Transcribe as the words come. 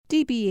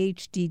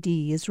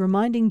DBHDD is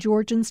reminding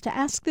Georgians to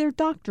ask their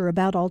doctor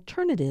about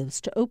alternatives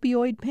to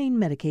opioid pain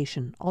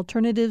medication.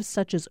 Alternatives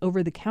such as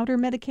over-the-counter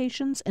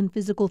medications and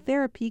physical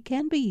therapy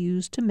can be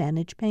used to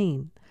manage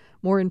pain.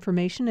 More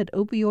information at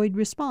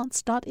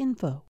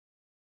opioidresponse.info.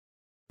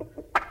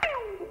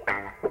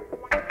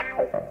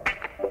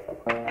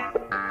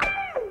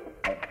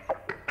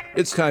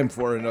 It's time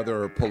for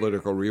another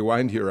political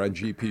rewind here on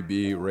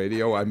GPB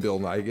Radio. I'm Bill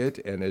Nygett,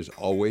 and as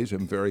always,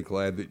 I'm very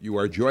glad that you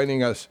are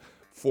joining us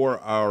for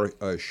our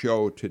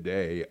show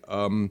today.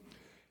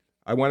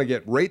 I want to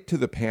get right to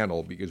the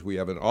panel because we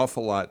have an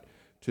awful lot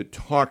to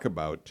talk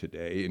about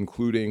today,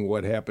 including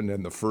what happened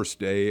on the first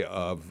day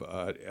of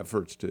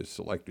efforts to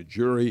select a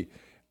jury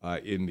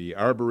in the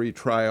Arbery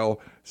trial,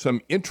 some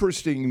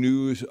interesting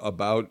news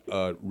about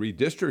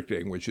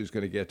redistricting, which is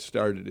going to get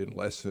started in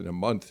less than a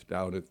month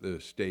down at the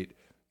state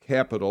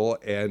Capitol,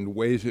 and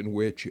ways in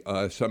which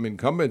some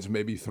incumbents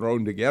may be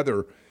thrown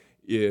together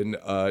in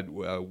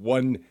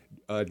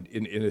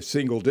in a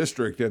single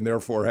district and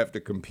therefore have to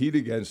compete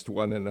against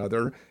one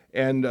another.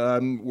 And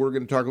we're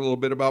going to talk a little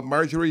bit about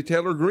Marjorie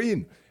Taylor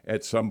Greene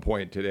at some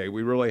point today.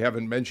 We really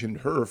haven't mentioned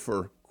her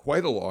for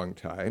quite a long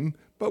time,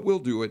 but we'll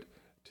do it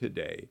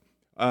today.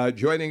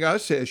 Joining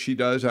us, as she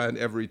does on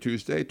every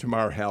Tuesday,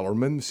 Tamar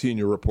Hallerman,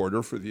 senior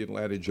reporter for the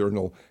Atlanta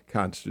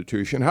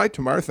Journal-Constitution. Hi,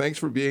 Tamar. Thanks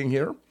for being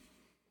here.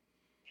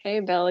 Hey,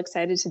 Bill.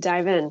 Excited to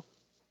dive in.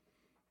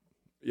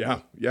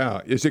 Yeah.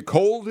 Is it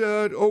cold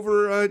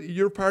over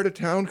your part of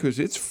town? Because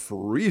it's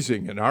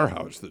freezing in our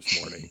house this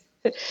morning.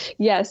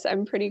 Yes,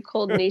 I'm pretty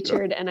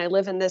cold-natured, and I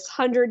live in this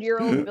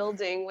 100-year-old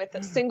building with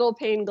a single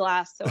pane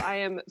glass, so I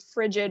am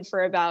frigid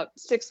for about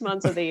 6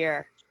 months of the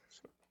year.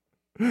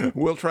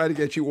 We'll try to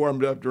get you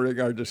warmed up during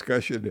our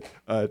discussion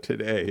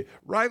today.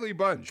 Riley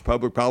Bunch,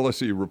 public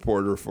policy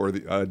reporter for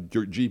the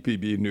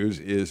GPB News,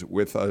 is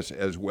with us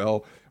as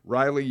well.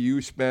 Riley,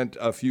 you spent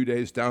a few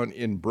days down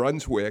in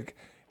Brunswick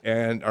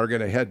and are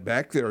going to head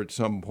back there at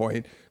some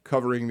point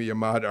covering the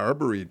Ahmaud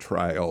Arbery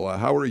trial.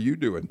 How are you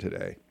doing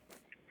today?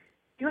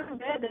 Doing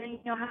good. I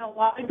had a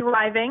lot of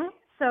driving,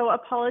 so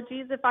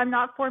apologies if I'm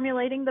not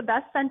formulating the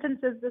best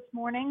sentences this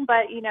morning,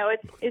 but,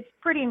 it's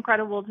pretty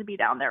incredible to be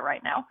down there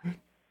right now.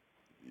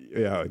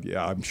 Yeah,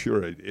 I'm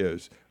sure it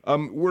is.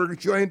 We're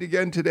joined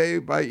again today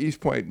by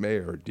East Point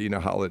Mayor Deana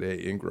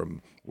Holiday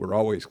Ingraham. We're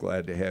always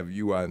glad to have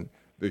you on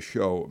the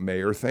show,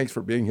 Mayor. Thanks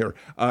for being here.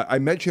 I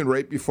mentioned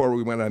right before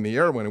we went on the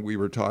air when we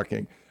were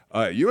talking,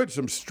 you had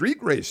some street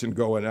racing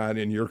going on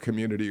in your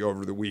community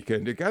over the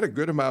weekend. It got a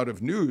good amount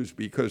of news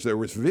because there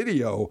was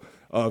video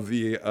of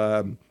the,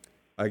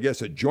 a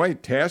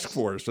joint task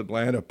force,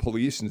 Atlanta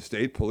Police and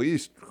State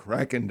Police,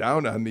 cracking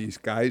down on these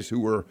guys who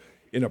were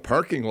in a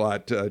parking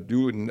lot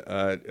doing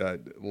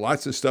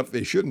lots of stuff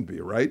they shouldn't be,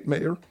 right,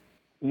 Mayor?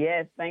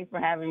 Yes, thanks for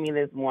having me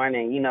this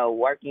morning.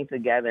 Working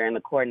together in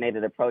a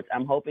coordinated approach.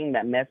 I'm hoping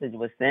that message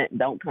was sent.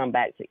 Don't come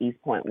back to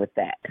East Point with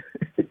that.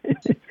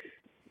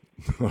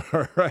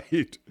 All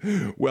right.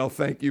 Well,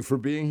 thank you for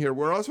being here.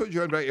 We're also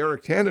joined by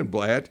Eric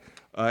Tanenblatt.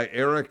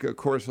 Eric, of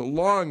course, a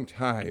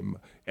long-time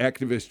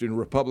activist in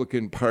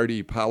Republican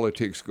Party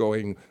politics,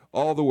 going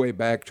all the way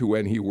back to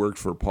when he worked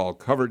for Paul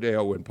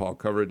Coverdale, when Paul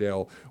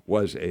Coverdale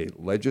was a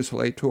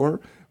legislator,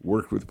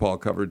 worked with Paul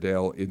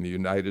Coverdale in the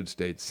United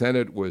States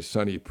Senate, was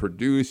Sonny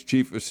Perdue's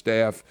chief of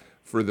staff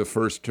for the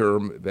first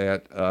term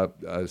that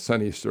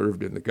Sonny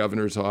served in the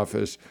governor's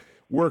office,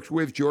 worked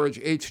with George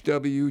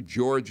H.W.,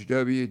 George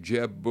W.,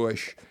 Jeb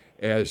Bush,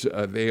 as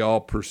they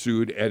all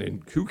pursued, and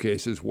in two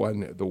cases,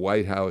 won the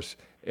White House.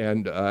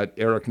 And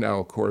Eric now,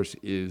 of course,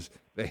 is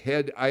the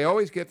head. I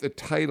always get the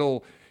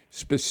title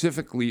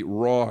specifically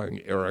wrong,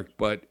 Eric,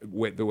 but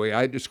the way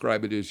I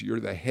describe it is you're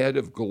the head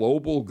of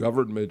global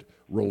government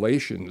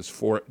relations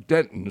for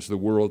Denton's, the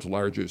world's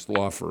largest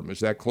law firm. Is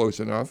that close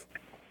enough?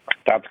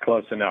 That's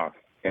close enough,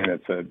 and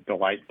it's a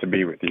delight to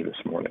be with you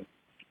this morning.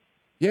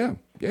 Yeah.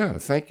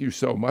 Thank you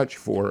so much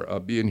for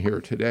being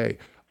here today.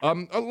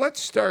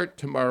 Let's start,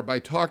 Tamar, by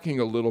talking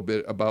a little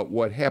bit about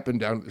what happened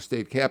down at the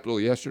state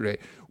capitol yesterday.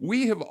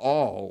 We have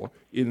all,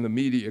 in the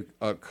media,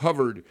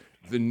 covered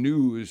the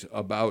news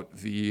about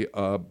the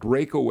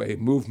breakaway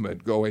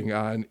movement going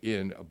on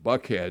in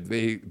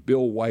Buckhead.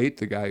 Bill White,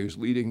 the guy who's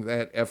leading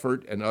that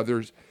effort, and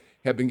others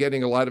have been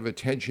getting a lot of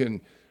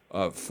attention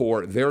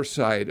for their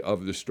side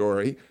of the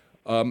story.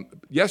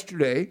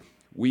 Yesterday,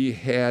 we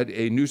had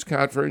a news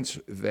conference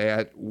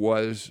that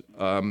was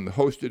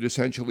hosted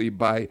essentially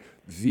by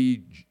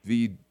the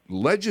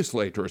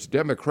legislators,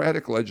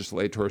 Democratic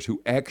legislators who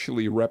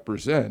actually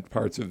represent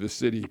parts of the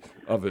city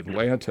of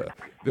Atlanta.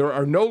 There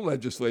are no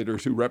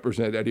legislators who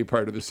represent any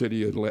part of the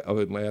city of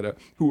Atlanta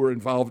who are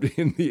involved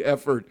in the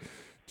effort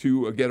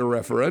to get a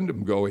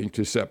referendum going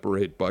to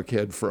separate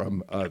Buckhead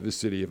from the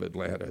city of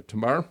Atlanta.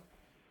 Tamar?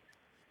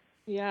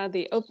 Yeah,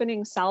 the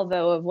opening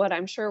salvo of what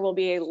I'm sure will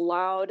be a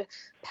loud,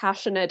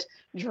 passionate,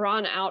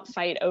 drawn-out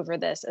fight over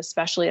this,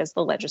 especially as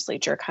the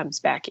legislature comes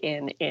back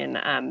in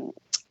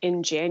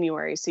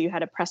January. So you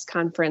had a press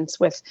conference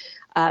with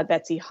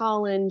Betsy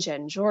Holland,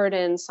 Jen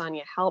Jordan,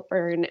 Sonia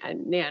Halpern,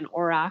 and Nan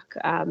Orrock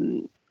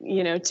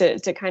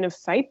to kind of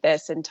fight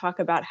this and talk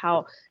about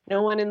how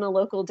no one in the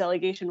local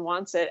delegation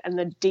wants it and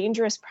the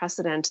dangerous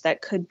precedent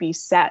that could be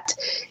set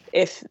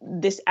if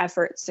this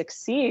effort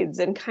succeeds,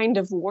 and kind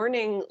of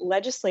warning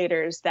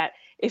legislators that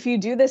if you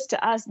do this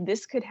to us,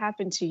 this could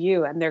happen to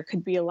you. And there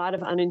could be a lot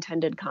of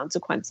unintended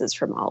consequences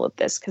from all of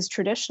this, because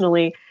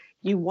traditionally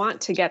you want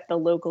to get the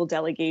local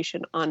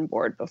delegation on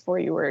board before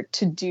you were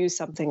to do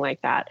something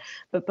like that.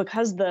 But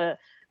because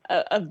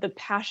of the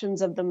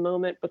passions of the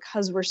moment,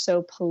 because we're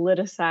so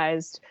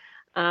politicized,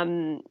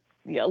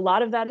 a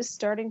lot of that is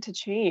starting to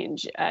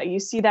change. You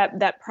see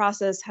that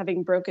process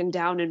having broken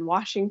down in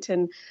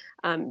Washington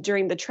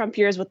during the Trump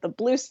years with the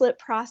blue slip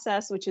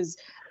process, which is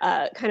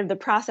kind of the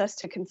process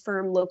to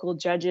confirm local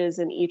judges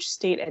in each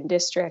state and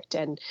district.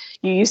 And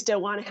you used to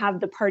want to have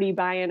the party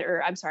buy-in,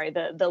 or I'm sorry,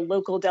 the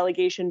local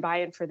delegation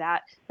buy-in for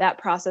that. That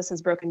process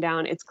has broken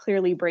down. It's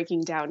clearly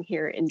breaking down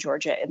here in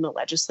Georgia in the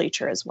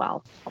legislature as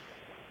well.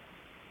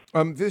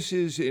 This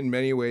is in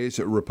many ways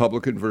a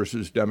Republican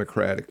versus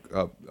Democratic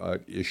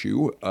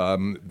issue.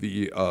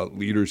 The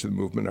leaders of the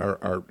movement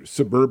are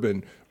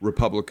suburban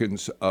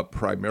Republicans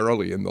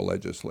primarily in the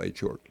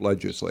legislature.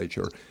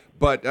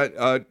 But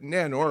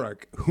Nan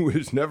Orrick, who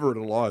is never at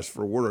a loss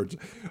for words,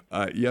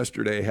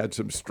 yesterday had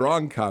some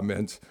strong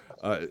comments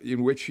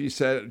in which she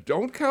said,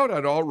 don't count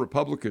on all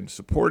Republicans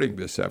supporting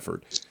this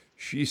effort.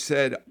 She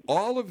said,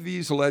 all of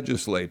these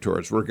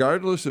legislators,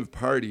 regardless of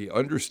party,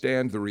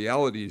 understand the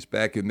realities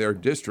back in their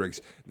districts.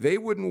 They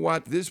wouldn't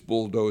want this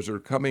bulldozer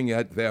coming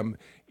at them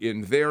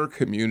in their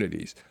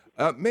communities.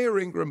 Mayor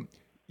Ingraham,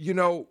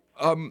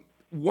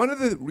 one of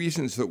the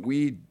reasons that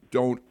we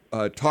don't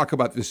talk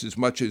about this as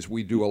much as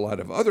we do a lot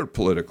of other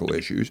political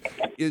issues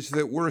is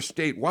that we're a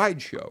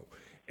statewide show.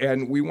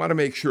 And we want to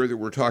make sure that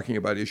we're talking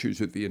about issues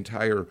that the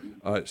entire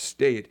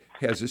state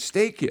has a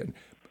stake in.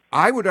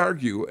 I would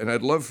argue, and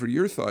I'd love for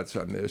your thoughts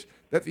on this,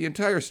 that the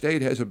entire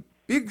state has a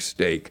big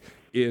stake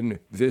in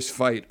this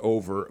fight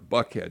over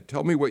Buckhead.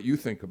 Tell me what you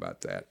think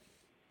about that.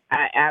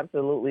 I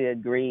absolutely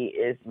agree.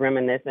 It's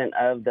reminiscent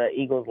of the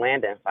Eagles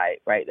Landing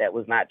fight, right? That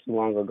was not too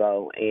long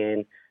ago.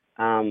 And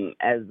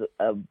as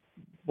a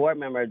board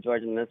member of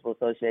Georgia Municipal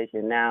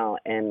Association now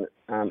and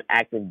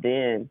active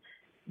then,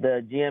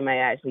 the GMA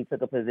actually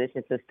took a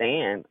position to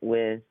stand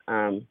with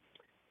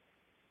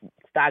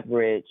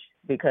Stockbridge,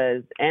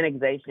 because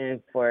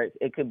annexation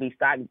it could be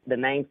the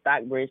name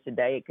Stockbridge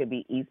today, it could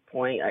be East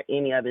Point or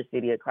any other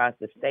city across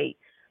the state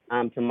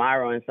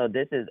tomorrow. And so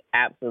this is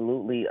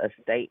absolutely a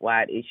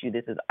statewide issue.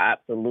 This is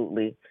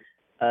absolutely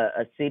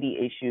a city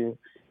issue.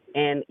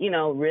 And,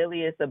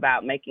 really it's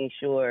about making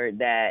sure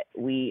that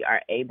we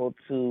are able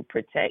to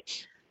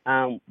protect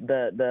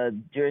the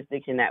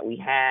jurisdiction that we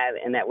have,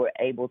 and that we're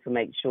able to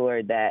make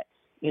sure that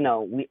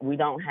we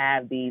don't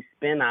have these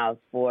spin-offs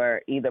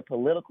for either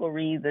political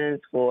reasons,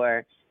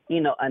 for,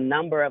 a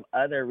number of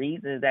other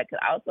reasons that could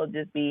also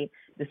just be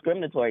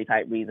discriminatory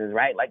type reasons,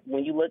 right? Like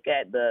when you look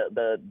at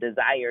the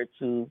desire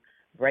to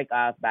break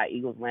off by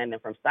Eagles Landing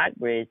from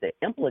Stockbridge, the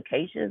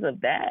implications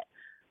of that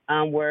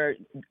were,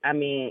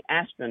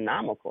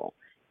 astronomical.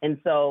 And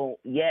so,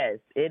 yes,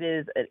 it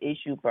is an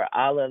issue for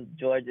all of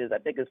Georgia's, I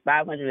think it's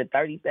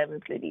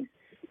 537 cities.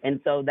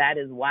 And so that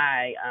is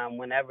why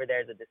whenever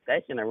there's a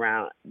discussion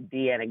around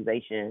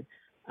de-annexation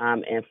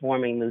and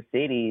forming new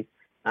cities,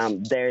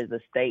 there's a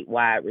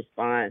statewide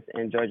response,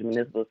 and Georgia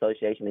Municipal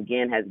Association,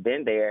 again, has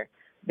been there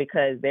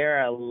because there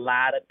are a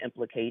lot of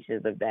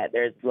implications of that.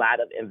 There's a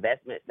lot of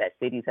investments that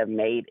cities have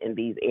made in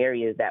these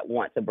areas that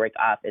want to break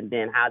off, and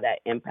then how that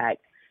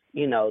impacts,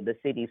 the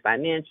cities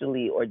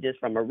financially or just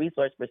from a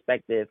resource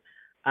perspective.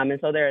 And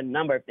so there are a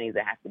number of things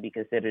that have to be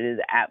considered. It is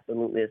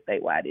absolutely a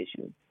statewide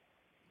issue.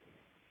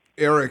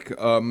 Eric,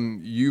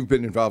 you've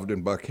been involved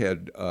in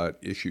Buckhead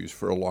issues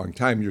for a long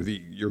time.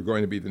 You're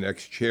going to be the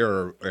next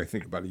chair, I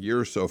think, about a year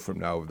or so from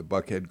now, of the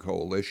Buckhead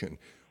Coalition.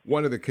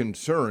 One of the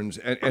concerns,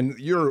 and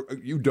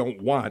you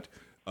don't want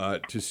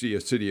to see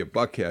a city of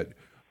Buckhead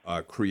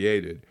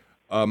created.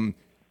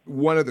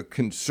 One of the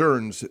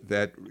concerns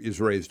that is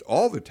raised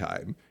all the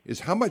time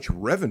is how much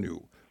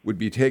revenue would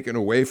be taken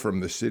away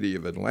from the city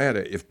of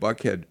Atlanta if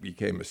Buckhead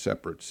became a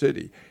separate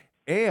city.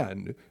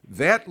 And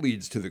that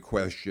leads to the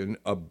question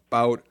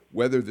about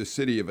whether the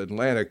city of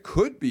Atlanta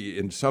could be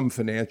in some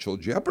financial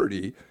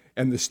jeopardy,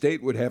 and the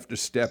state would have to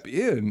step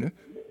in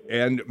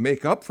and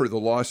make up for the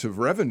loss of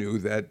revenue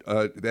that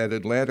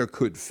Atlanta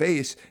could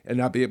face and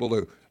not be able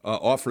to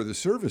offer the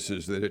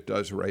services that it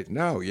does right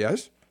now.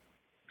 Yes?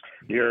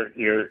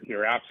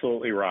 You're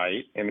absolutely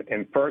right.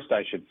 And first,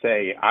 I should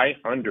say I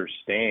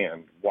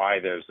understand why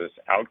there's this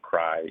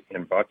outcry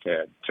in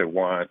Buckhead to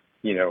want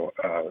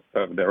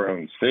of their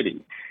own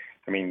city.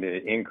 I mean,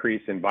 the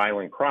increase in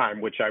violent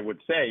crime, which I would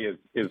say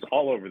is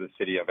all over the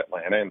city of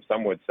Atlanta, and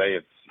some would say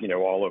it's,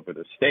 all over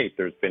the state.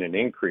 There's been an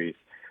increase,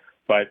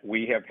 but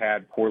we have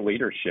had poor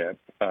leadership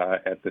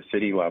at the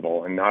city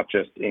level, and not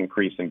just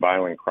increase in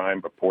violent crime,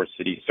 but poor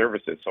city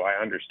services. So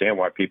I understand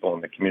why people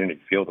in the community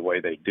feel the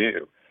way they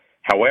do.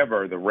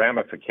 However, the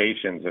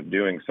ramifications of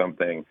doing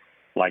something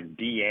like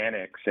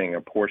de-annexing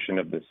a portion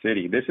of the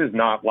city. This is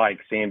not like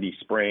Sandy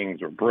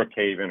Springs or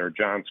Brookhaven or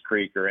Johns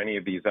Creek or any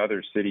of these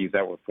other cities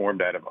that were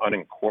formed out of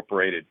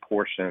unincorporated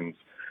portions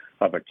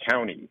of a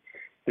county.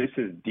 This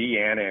is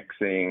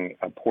de-annexing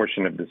a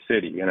portion of the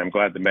city, and I'm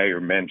glad the mayor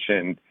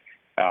mentioned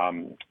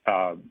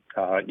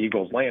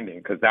Eagles Landing,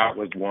 because that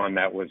was one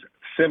that was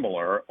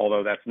similar,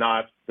 although that's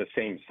not the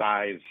same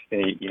size,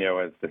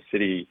 as the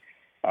city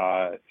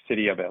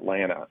of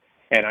Atlanta.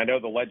 And I know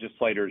the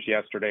legislators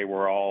yesterday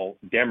were all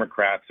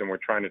Democrats, and we're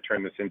trying to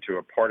turn this into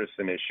a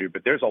partisan issue,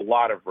 but there's a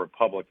lot of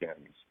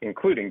Republicans,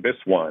 including this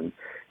one,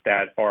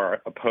 that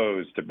are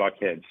opposed to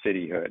Buckhead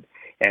cityhood.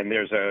 And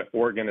there's an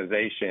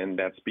organization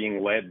that's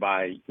being led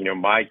by,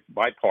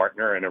 my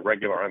partner and a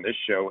regular on this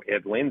show,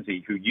 Ed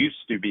Lindsay, who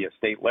used to be a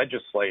state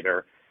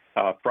legislator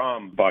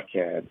from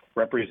Buckhead,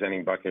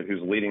 representing Buckhead,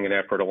 who's leading an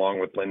effort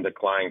along with Linda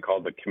Klein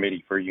called the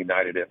Committee for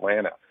United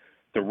Atlanta.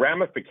 The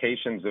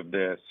ramifications of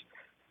this,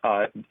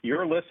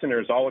 your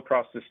listeners all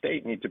across the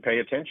state need to pay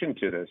attention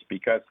to this,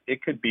 because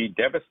it could be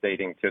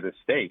devastating to the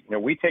state.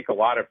 We take a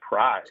lot of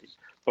pride,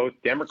 both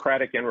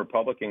Democratic and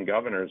Republican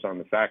governors, on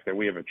the fact that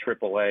we have a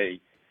AAA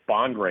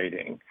bond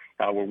rating.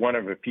 We're one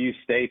of a few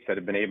states that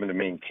have been able to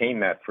maintain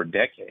that for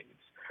decades.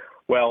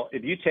 Well,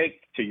 if you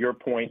take, to your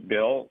point,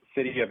 Bill,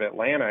 city of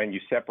Atlanta, and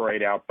you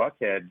separate out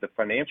Buckhead, the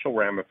financial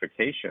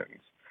ramifications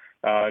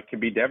could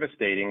be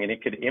devastating, and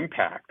it could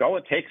impact. All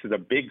it takes is a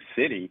big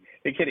city.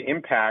 It could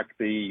impact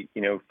the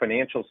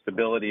financial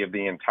stability of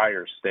the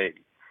entire state.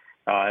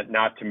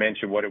 Not to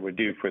mention what it would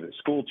do for the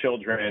school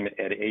children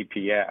at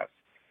APS.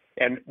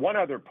 And one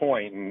other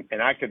point,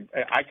 and I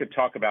could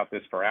talk about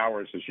this for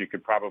hours, as you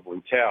could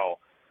probably tell,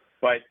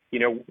 but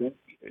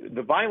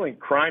the violent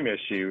crime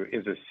issue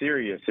is a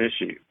serious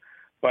issue.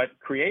 But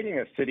creating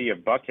a city of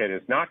Buckhead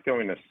is not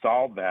going to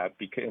solve that,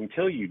 because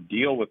until you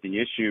deal with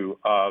the issue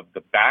of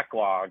the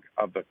backlog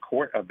of the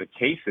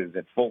cases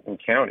at Fulton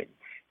County.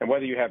 And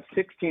whether you have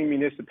 16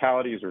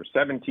 municipalities or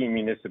 17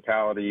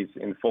 municipalities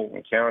in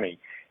Fulton County,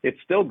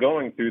 it's still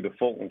going through the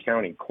Fulton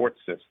County court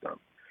system.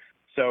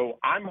 So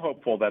I'm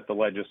hopeful that the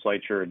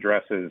legislature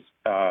addresses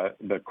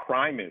the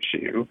crime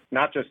issue,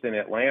 not just in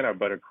Atlanta,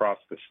 but across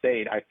the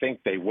state. I think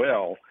they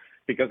will,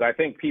 because I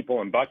think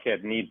people in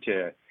Buckhead need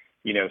to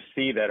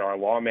see that our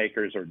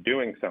lawmakers are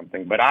doing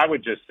something. But I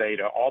would just say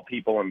to all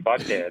people in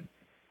Buckhead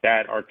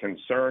that are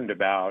concerned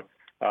about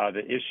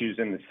the issues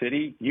in the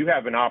city, you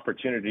have an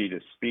opportunity to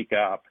speak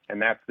up,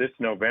 and that's this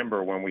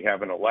November when we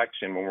have an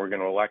election, when we're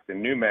going to elect a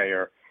new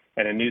mayor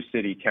and a new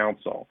city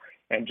council.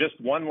 And just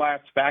one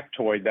last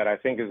factoid that I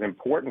think is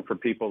important for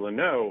people to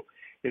know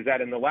is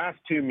that in the last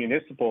two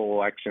municipal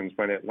elections,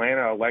 when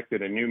Atlanta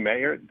elected a new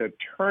mayor, the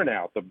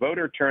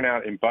voter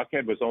turnout in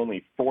Buckhead was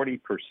only 40%.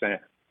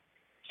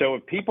 So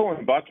if people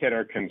in Buckhead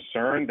are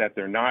concerned that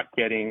they're not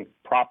getting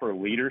proper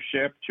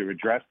leadership to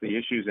address the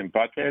issues in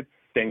Buckhead,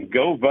 then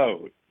go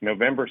vote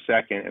November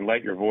 2nd and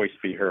let your voice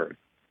be heard.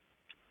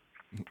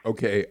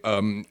 Okay.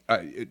 I'm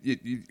going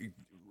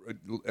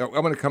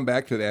to come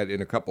back to that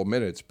in a couple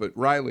minutes. But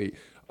Riley,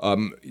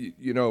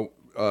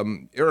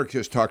 Eric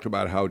just talked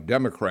about how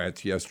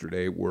Democrats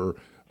yesterday were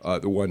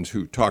the ones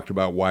who talked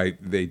about why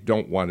they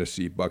don't want to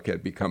see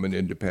Buckhead become an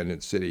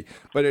independent city.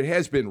 But it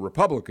has been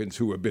Republicans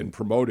who have been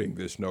promoting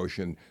this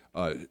notion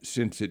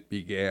since it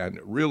began,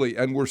 really.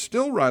 And we're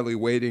still, Riley,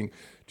 waiting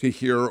to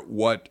hear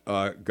what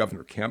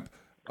Governor Kemp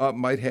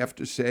might have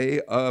to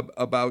say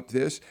about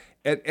this.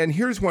 And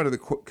here's one of the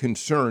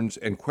concerns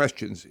and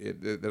questions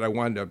that I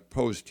wanted to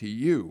pose to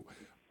you.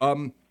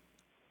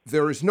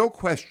 There is no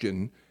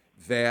question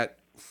that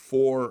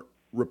for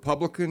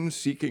Republicans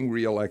seeking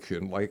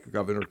re-election, like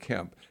Governor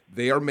Kemp,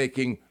 they are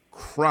making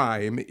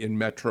crime in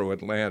Metro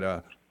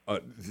Atlanta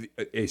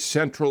a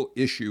central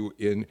issue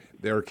in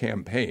their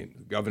campaign.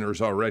 The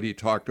governor's already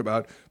talked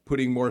about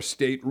putting more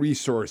state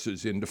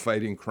resources into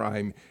fighting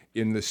crime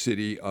in the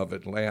city of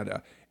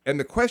Atlanta. And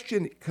the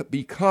question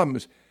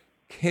becomes,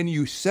 can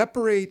you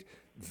separate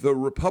the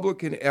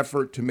Republican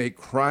effort to make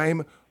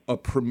crime a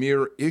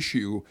premier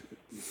issue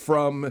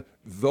from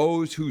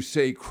those who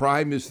say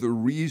crime is the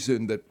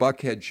reason that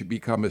Buckhead should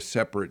become a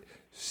separate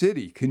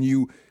city? Can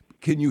you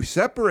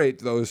separate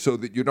those so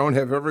that you don't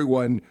have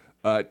everyone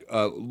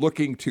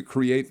looking to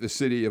create the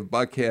city of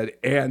Buckhead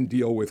and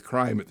deal with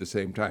crime at the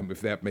same time,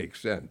 if that makes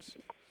sense?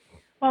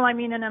 Well, I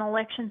mean, in an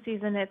election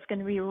season, it's going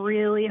to be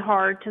really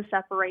hard to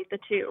separate the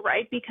two,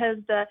 right? Because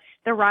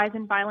the rise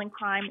in violent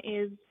crime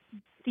is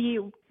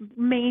the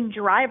main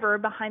driver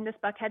behind this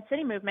Buckhead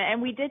City movement.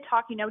 And we did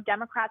talk,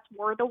 Democrats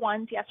were the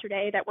ones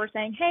yesterday that were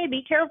saying, hey,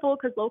 be careful,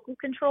 because local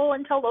control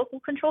until local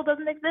control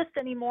doesn't exist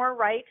anymore,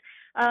 right?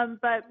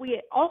 But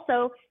we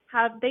also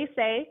they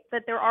say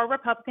that there are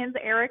Republicans.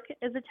 Eric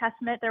is a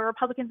testament. There are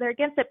Republicans that are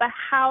against it, but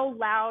how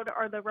loud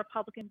are the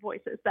Republican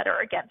voices that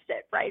are against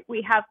it, right?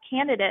 We have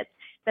candidates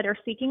that are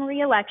seeking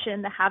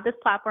re-election, that have this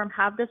platform,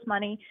 have this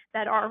money,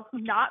 that are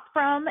not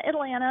from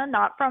Atlanta,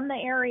 not from the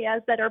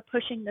areas that are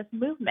pushing this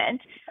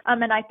movement.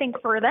 And I think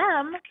for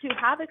them to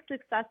have a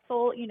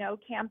successful,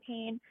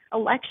 campaign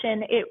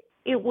election,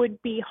 it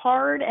would be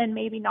hard and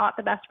maybe not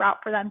the best route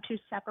for them to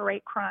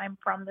separate crime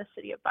from the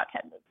City of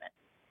Buckhead movement.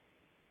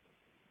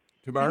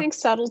 Tamar? I think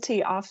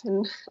subtlety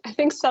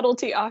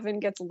often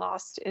gets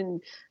lost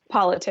in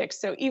politics.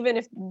 So even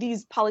if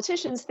these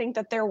politicians think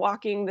that they're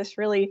walking this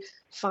really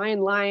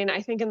fine line,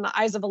 I think in the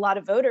eyes of a lot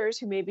of voters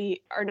who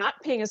maybe are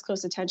not paying as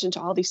close attention to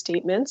all these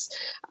statements,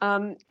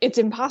 it's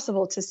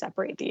impossible to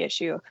separate the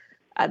issue.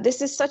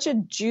 This is such a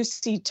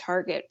juicy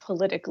target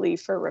politically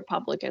for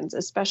Republicans,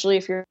 especially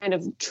if you're kind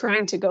of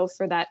trying to go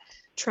for that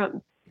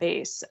Trump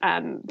base.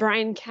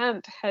 Brian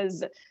Kemp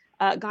has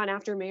gone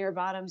after Mayor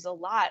Bottoms a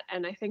lot,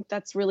 and I think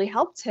that's really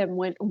helped him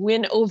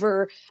win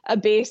over a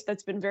base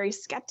that's been very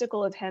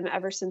skeptical of him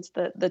ever since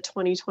the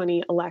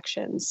 2020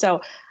 election.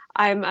 So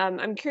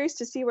I'm curious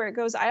to see where it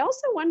goes. I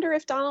also wonder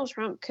if Donald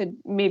Trump could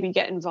maybe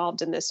get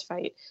involved in this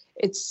fight.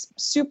 It's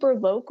super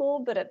local,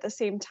 but at the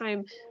same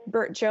time,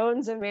 Burt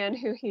Jones, a man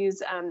who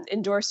he's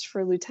endorsed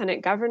for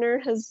lieutenant governor,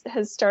 has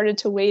started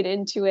to wade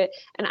into it,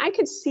 and I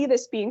could see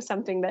this being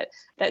something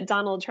that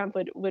Donald Trump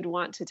would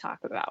want to talk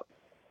about.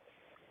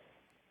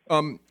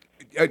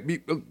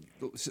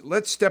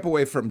 Let's step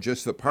away from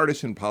just the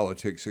partisan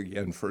politics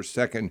again for a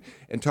second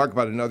and talk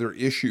about another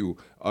issue,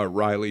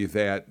 Riley,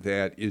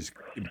 that is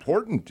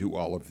important to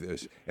all of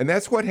this, and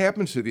that's what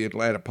happens to the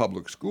Atlanta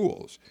public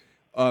schools.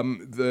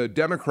 The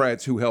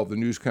Democrats who held the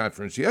news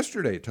conference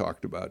yesterday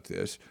talked about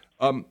this.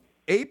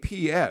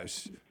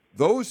 APS,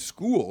 those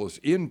schools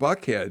in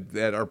Buckhead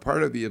that are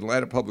part of the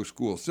Atlanta public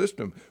school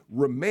system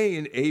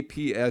remain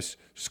APS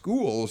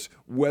schools,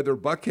 whether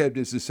Buckhead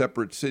is a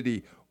separate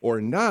city or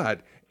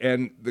not.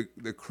 And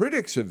the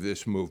critics of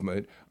this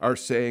movement are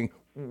saying,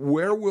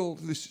 where will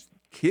these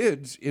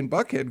kids in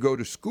Buckhead go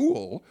to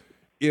school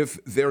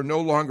if they're no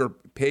longer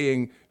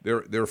paying,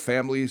 their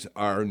families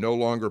are no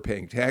longer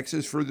paying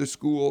taxes for the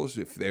schools,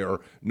 if they're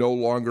no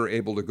longer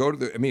able to go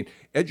to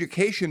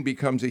education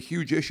becomes a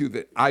huge issue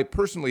that I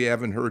personally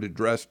haven't heard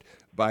addressed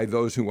by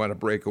those who want to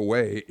break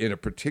away in a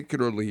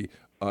particularly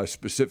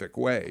specific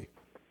way.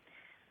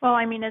 Well,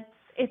 I mean,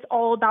 it's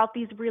all about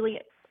these really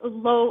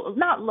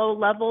not low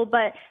level,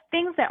 but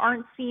things that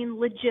aren't seen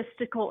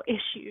logistical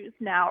issues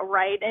now,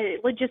 right?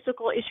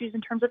 Logistical issues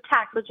in terms of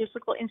tax,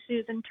 logistical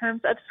issues in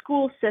terms of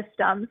school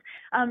systems.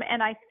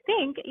 And I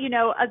think,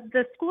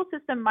 the school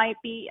system might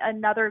be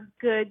another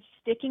good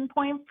sticking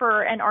point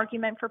for an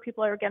argument for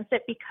people who are against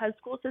it, because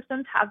school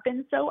systems have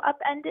been so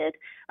upended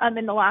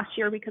in the last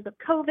year because of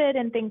COVID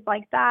and things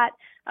like that.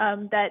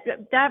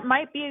 That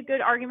might be a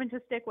good argument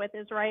to stick with,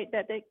 is right,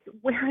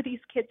 where are these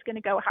kids going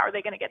to go? How are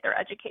they going to get their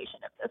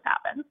education if this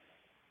happens?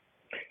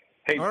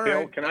 Hey, All Bill,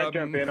 right. can I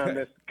jump in on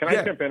this?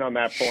 I jump in on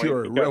that point?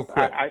 Sure, real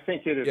quick. I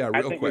think it is.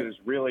 I think it is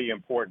really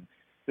important.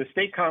 The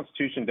state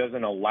constitution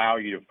doesn't allow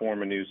you to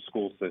form a new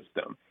school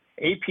system.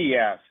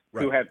 APS,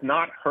 right, who have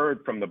not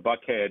heard from the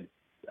Buckhead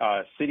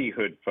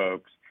cityhood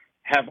folks,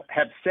 have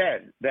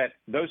said that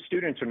those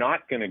students are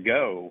not going to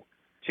go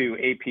to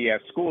APS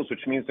schools,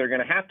 which means they're going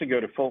to have to go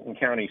to Fulton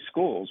County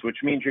schools, which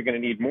means you're going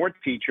to need more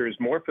teachers,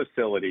 more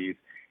facilities,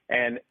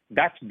 and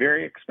that's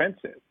very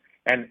expensive.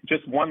 And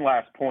just one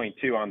last point,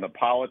 too, on the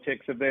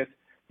politics of this.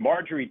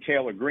 Marjorie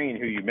Taylor Greene,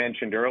 who you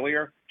mentioned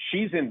earlier,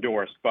 she's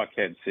endorsed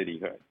Buckhead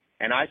cityhood.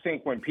 And I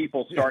think when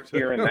people start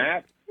hearing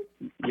that,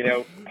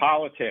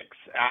 politics,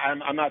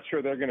 I'm not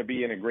sure they're going to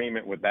be in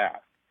agreement with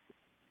that.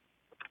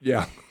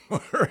 Yeah.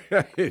 All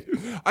right.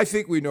 I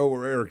think we know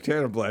where Eric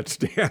Tanenblatt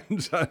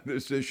stands on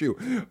this issue.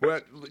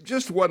 But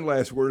just one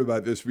last word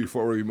about this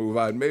before we move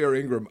on. Mayor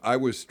Ingraham, I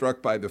was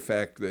struck by the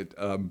fact that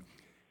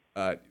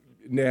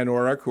Nan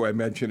Orrick, who I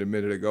mentioned a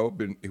minute ago,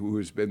 who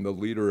has been the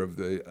leader of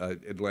the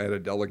Atlanta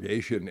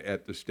delegation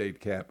at the state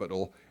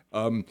capitol,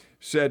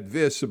 said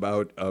this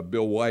about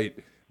Bill White,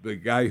 the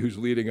guy who's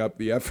leading up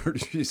the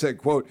effort. She said,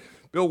 quote,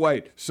 "Bill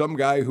White, some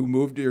guy who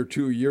moved here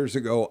 2 years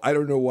ago, I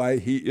don't know why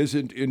he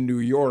isn't in New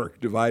York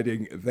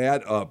dividing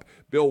that up."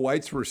 Bill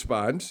White's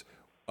response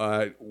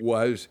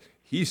was,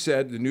 he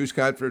said the news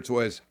conference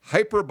was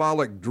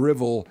hyperbolic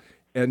drivel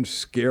and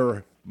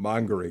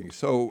scaremongering.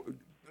 So,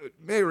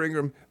 Mayor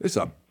Ingraham, this is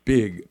a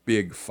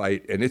big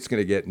fight, and it's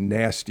going to get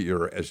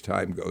nastier as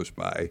time goes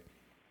by.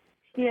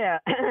 Yeah,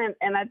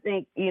 and I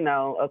think,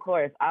 of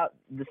course,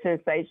 the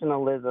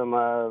sensationalism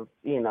of,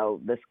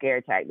 the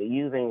scare tactic,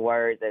 using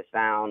words that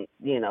sound,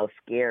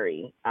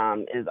 scary,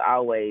 is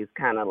always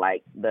kind of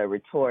like the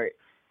retort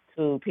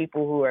to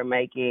people who are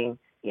making,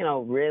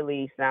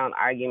 really sound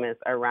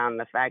arguments around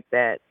the fact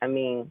that,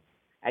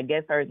 I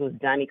guess hers was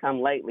Johnny come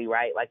lately,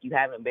 right? Like, you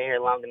haven't been here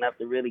long enough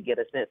to really get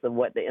a sense of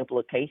what the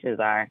implications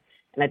are.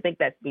 And I think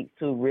that speaks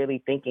to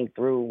really thinking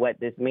through what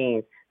this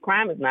means.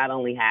 Crime is not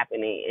only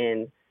happening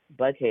in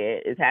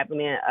Buckhead, it's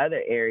happening in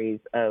other areas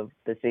of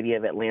the city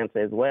of Atlanta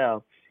as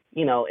well.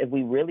 If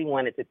we really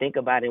wanted to think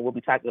about it, we'll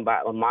be talking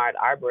about Ahmaud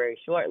Arbery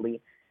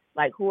shortly,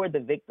 like, who are the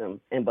victims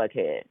in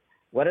Buckhead?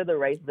 What are the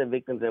races of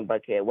victims in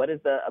Buckhead? What is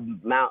the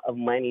amount of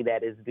money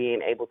that is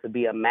being able to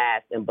be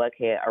amassed in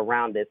Buckhead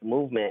around this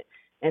movement?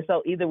 And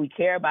so either we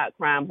care about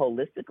crime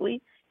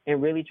holistically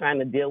and really trying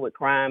to deal with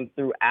crime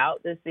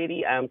throughout the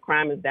city.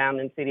 Crime is down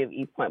in the city of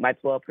East Point by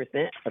 12%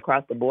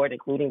 across the board,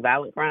 including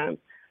violent crimes.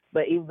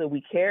 But either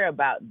we care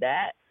about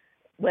that,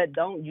 but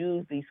don't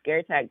use these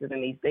scare tactics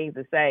and these things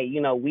to say,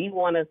 we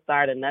want to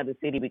start another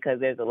city because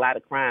there's a lot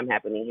of crime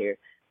happening here.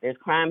 There's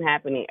crime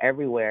happening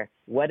everywhere.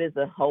 What is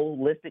a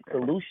holistic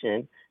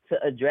solution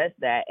to address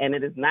that? And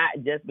it is not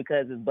just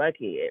because it's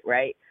Buckhead,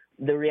 right?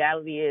 The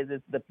reality is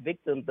it's the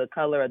victims, the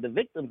color of the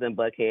victims in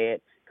Buckhead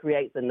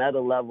creates another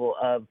level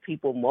of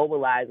people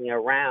mobilizing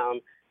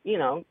around,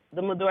 the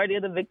majority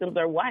of the victims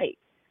are white.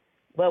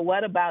 But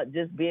what about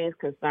just being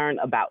concerned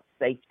about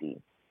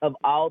safety of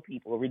all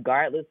people,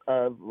 regardless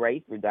of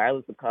race,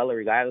 regardless of color,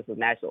 regardless of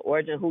national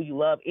origin, who you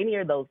love, any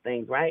of those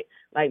things, right?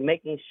 Like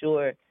making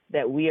sure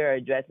that we are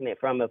addressing it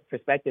from a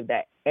perspective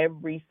that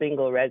every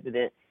single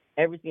resident,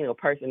 every single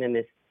person in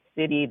this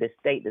city, this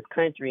state, this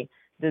country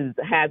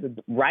has a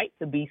right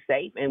to be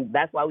safe. And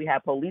that's why we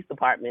have police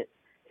departments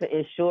to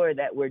ensure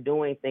that we're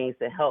doing things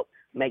to help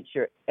make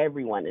sure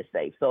everyone is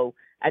safe. So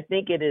I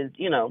think it is,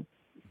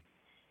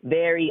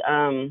 very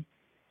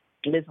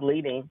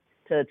misleading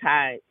to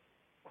tie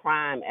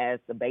crime as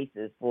the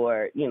basis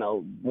for,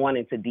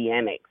 wanting to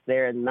de-annex.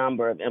 There are a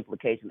number of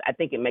implications. I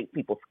think it makes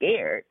people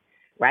scared,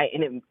 right?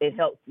 And it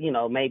helps,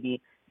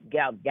 maybe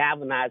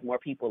galvanize more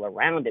people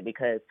around it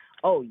because,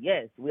 oh,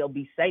 yes, we'll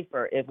be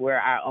safer if we're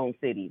our own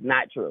city.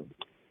 Not true.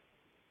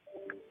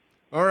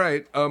 All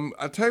right.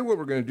 I'll tell you what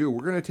we're going to do.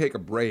 We're going to take a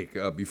break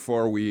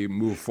before we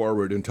move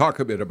forward and talk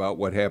a bit about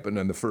what happened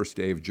on the first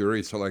day of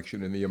jury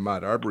selection in the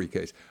Ahmaud Arbery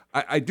case.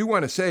 I do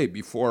want to say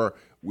before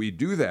we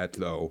do that,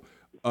 though,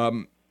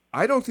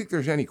 I don't think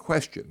there's any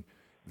question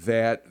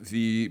that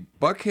the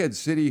Buckhead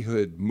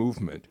cityhood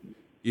movement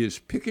is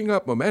picking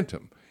up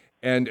momentum.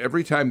 And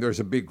every time there's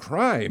a big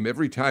crime,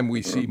 every time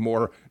we see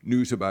more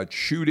news about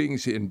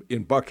shootings in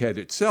Buckhead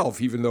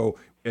itself, even though,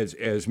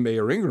 as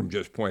Mayor Ingraham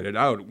just pointed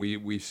out,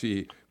 we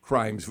see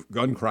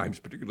gun crimes,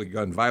 particularly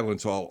gun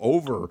violence, all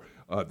over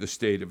the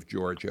state of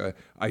Georgia,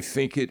 I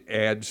think it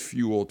adds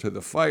fuel to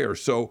the fire.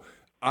 So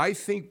I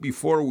think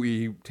before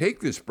we take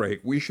this break,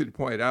 we should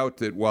point out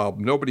that while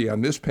nobody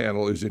on this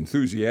panel is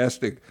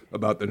enthusiastic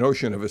about the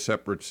notion of a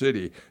separate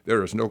city,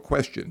 there is no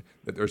question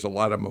that there's a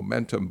lot of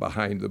momentum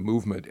behind the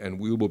movement, and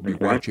we will be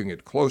watching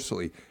it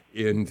closely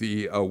in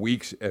the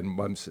weeks and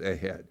months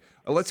ahead.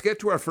 Let's get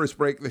to our first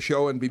break of the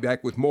show and be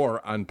back with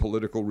more on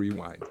Political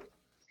Rewind.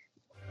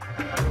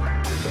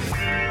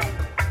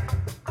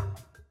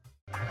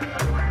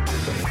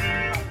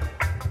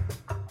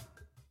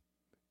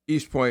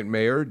 East Point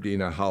Mayor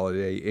Deana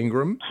Holiday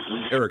Ingraham,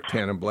 Eric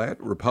Tanenblatt,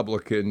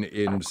 Republican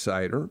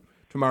insider,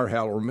 Tamar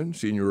Hallerman,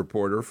 senior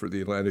reporter for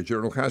the Atlanta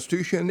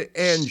Journal-Constitution,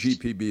 and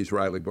GPB's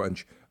Riley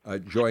Bunch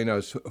join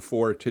us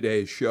for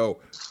today's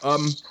show.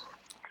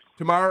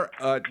 Tamar,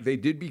 they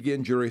did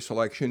begin jury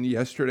selection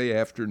yesterday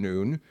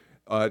afternoon.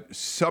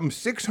 Some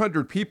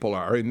 600 people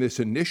are in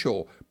this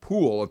initial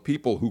pool of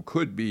people who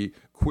could be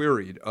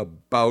queried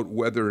about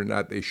whether or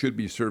not they should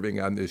be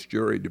serving on this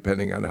jury,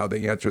 depending on how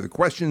they answer the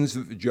questions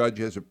that the judge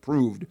has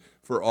approved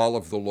for all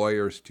of the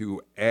lawyers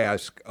to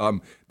ask.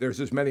 There's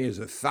as many as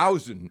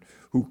 1,000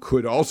 who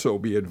could also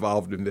be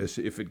involved in this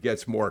if it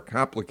gets more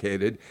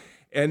complicated.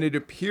 And it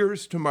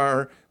appears,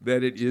 Tamar,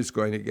 that it is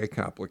going to get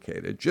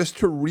complicated. Just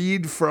to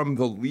read from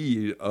the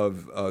lead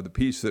of the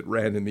piece that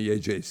ran in the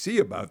AJC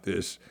about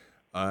this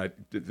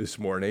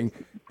morning,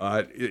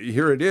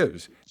 here it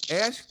is.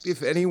 Asked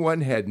if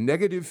anyone had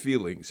negative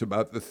feelings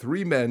about the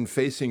 3 men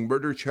facing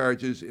murder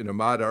charges in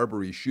Ahmaud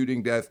Arbery's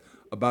shooting death,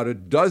 about a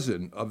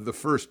dozen of the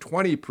first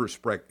 20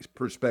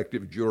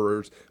 prospective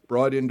jurors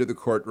brought into the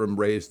courtroom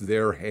raised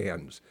their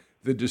hands.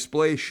 The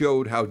display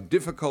showed how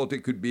difficult it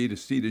could be to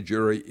seat a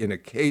jury in a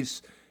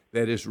case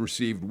that has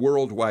received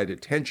worldwide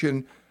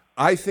attention.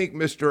 I think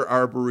Mr.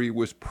 Arbery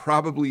was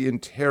probably in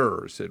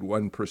terror, said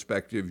one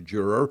prospective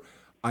juror.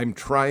 I'm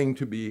trying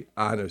to be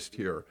honest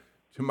here.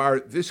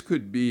 Tamar, this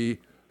could be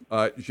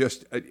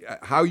just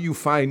how you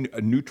find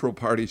neutral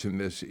parties in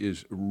this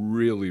is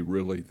really,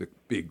 really the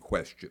big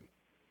question.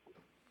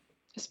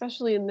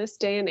 Especially in this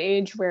day and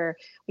age where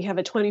we have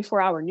a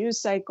 24-hour news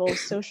cycle,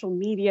 social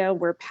media,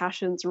 where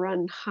passions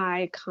run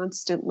high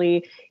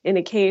constantly in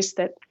a case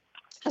that,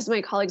 as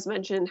my colleagues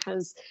mentioned,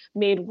 has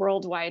made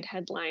worldwide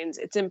headlines.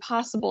 It's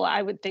impossible,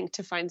 I would think,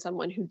 to find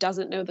someone who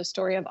doesn't know the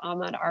story of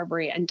Ahmaud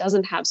Arbery and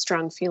doesn't have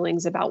strong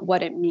feelings about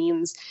what it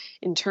means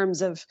in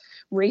terms of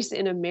race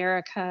in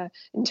America,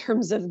 in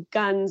terms of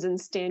guns and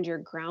stand your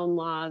ground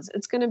laws.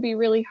 It's going to be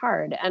really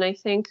hard. And I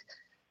think,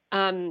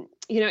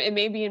 it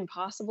may be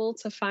impossible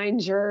to find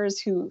jurors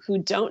who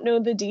don't know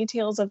the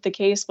details of the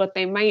case. What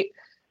they might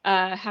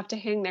have to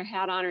hang their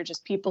hat on are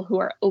just people who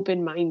are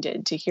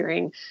open-minded to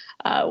hearing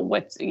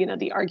what's,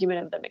 the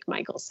argument of the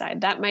McMichael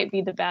side. That might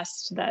be the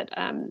best that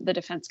the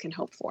defense can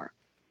hope for.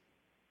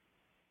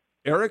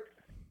 Eric?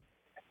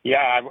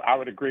 Yeah, I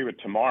would agree with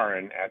Tamar,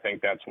 and I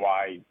think that's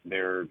why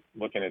they're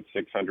looking at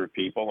 600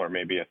 people or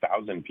maybe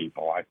 1,000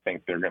 people. I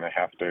think they're going to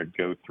have to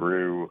go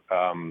through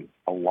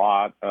a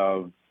lot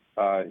of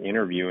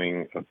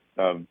interviewing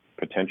of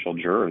potential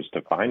jurors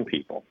to find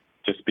people.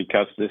 just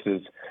because this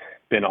has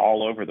been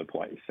all over the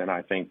place. And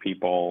I think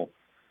people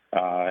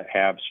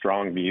have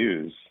strong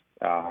views.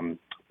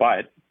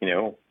 But,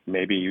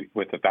 maybe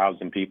with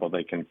 1,000 people,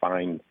 they can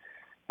find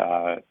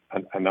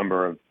a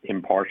number of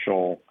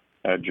impartial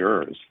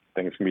jurors.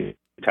 Things can be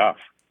tough.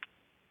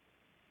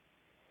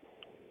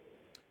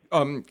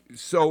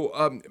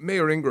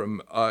 Mayor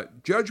Ingraham,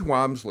 Judge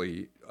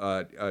Walmsley,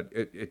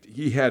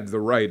 he had the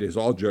right, as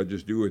all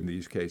judges do in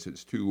these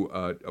cases, to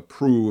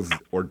approve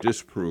or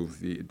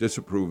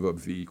disapprove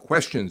of the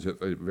questions that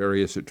the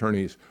various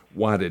attorneys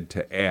wanted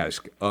to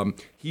ask.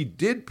 He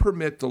did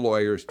permit the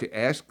lawyers to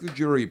ask the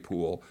jury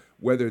pool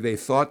whether they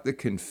thought the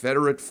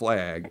Confederate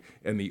flag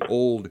and the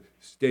old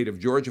state of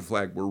Georgia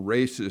flag were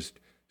racist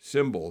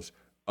symbols.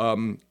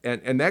 And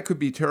that could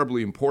be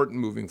terribly important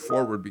moving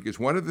forward, because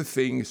one of the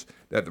things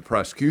that the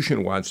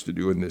prosecution wants to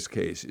do in this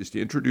case is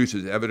to introduce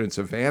as evidence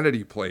a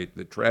vanity plate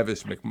that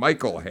Travis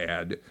McMichael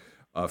had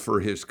for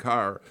his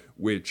car,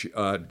 which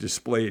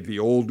displayed the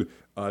old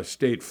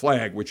state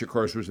flag, which of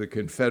course was the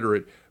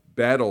Confederate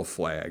battle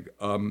flag.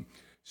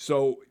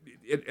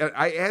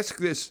 I ask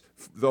this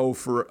though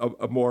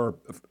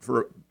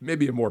for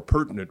maybe a more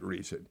pertinent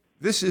reason.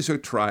 This is a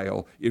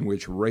trial in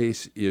which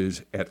race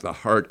is at the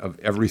heart of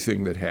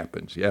everything that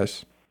happens,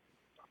 yes?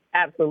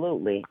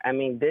 Absolutely. I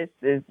mean,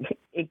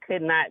 it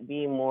could not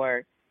be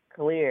more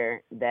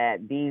clear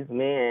that these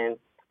men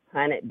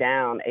hunted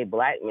down a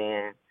black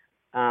man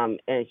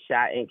and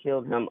shot and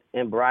killed him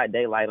in broad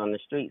daylight on the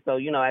street. So,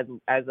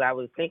 as I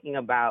was thinking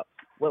about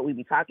what we'd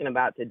be talking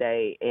about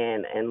today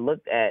and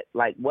looked at,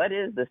 like, what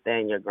is the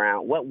stand your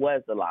ground? What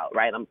was the law,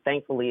 right?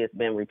 Thankfully it's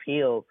been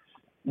repealed.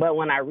 But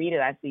when I read it,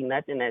 I see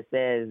nothing that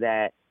says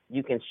that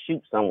you can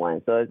shoot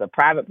someone. So as a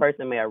private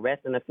person may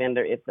arrest an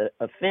offender if the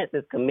offense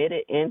is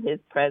committed in his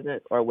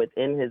presence or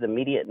within his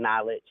immediate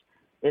knowledge.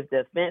 If the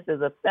offense is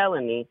a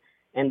felony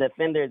and the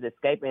offender is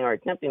escaping or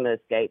attempting to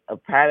escape, a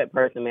private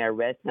person may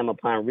arrest him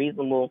upon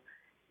reasonable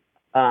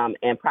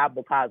and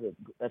probable cause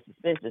of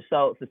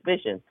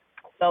suspicion.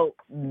 So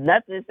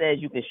nothing says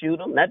you can shoot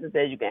him. Nothing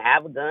says you can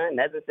have a gun.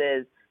 Nothing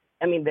says,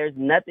 there's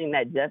nothing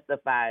that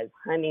justifies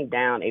hunting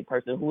down a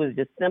person who is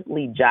just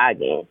simply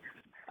jogging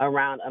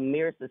around a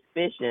mere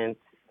suspicion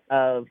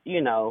of,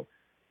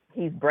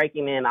 he's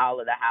breaking in all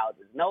of the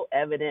houses. No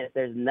evidence.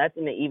 There's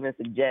nothing to even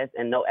suggest,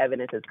 and no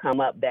evidence has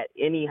come up that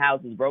any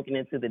house was broken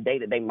into the day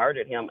that they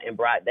murdered him in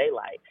broad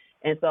daylight.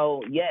 And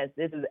so, yes,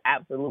 this is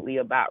absolutely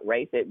about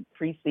race. It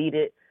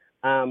preceded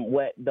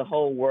what the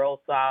whole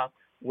world saw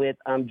with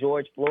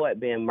George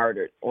Floyd being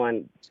murdered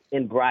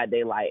in broad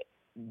daylight,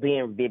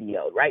 being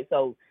videoed, right?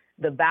 So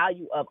the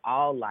value of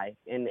all life,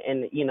 and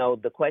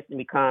the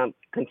question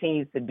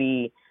continues to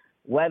be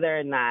whether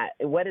or not,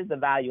 what is the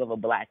value of a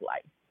black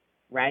life,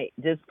 right?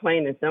 Just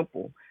plain and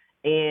simple.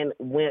 And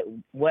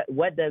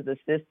what does the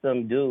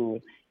system do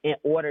in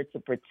order to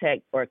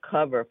protect or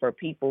cover for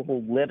people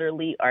who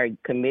literally are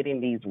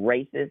committing these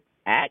racist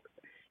acts?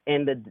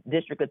 And the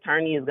district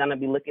attorney is going to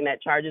be looking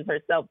at charges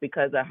herself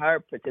because of her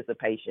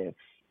participation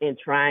in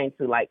trying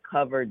to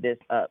cover this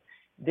up.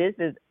 This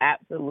is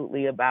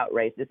absolutely about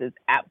race. This is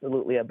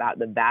absolutely about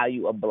the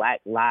value of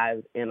black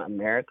lives in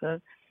America.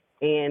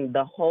 And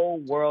the whole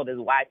world is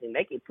watching.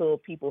 They could pull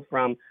people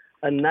from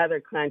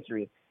another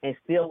country and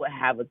still would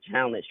have a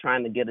challenge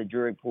trying to get a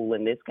jury pool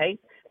in this case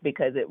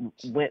because it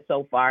went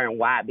so far and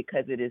wide,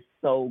 because it is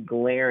so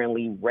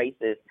glaringly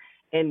racist.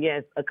 And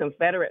yes, a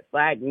Confederate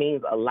flag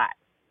means a lot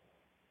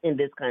in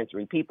this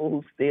country. People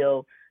who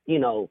still,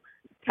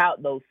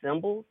 tout those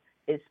symbols,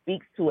 it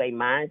speaks to a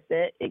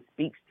mindset. It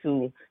speaks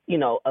to,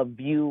 a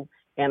view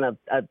and a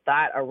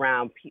thought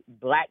around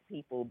black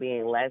people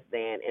being less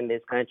than in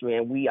this country.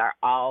 And we are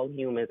all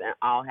humans and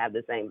all have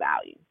the same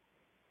value.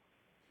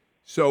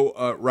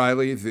 So,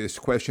 Riley, this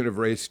question of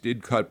race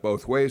did cut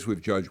both ways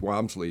with Judge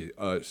Walmsley.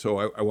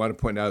 So I want to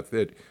point out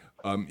that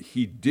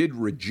he did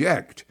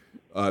reject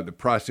the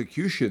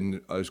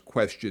prosecution's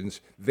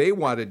questions. They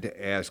wanted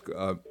to ask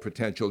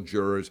potential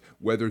jurors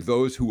whether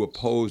those who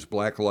oppose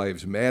Black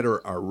Lives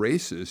Matter are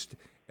racist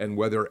and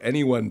whether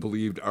anyone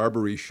believed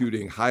Arbery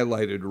shooting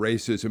highlighted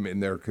racism in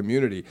their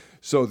community.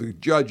 So the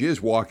judge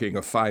is walking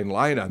a fine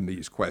line on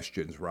these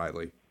questions,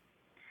 Riley.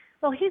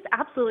 Well, he's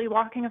absolutely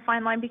walking a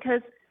fine line,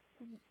 because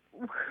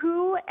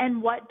who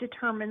and what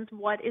determines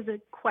what is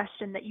a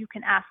question that you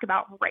can ask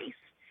about race?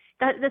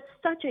 That's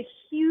such a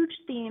huge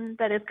theme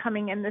that is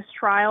coming in this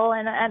trial,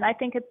 and I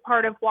think it's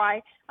part of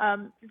why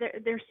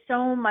there's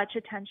so much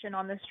attention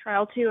on this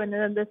trial too. And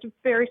then this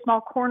very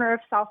small corner of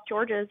South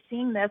Georgia is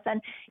seeing this.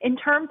 And in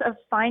terms of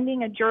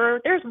finding a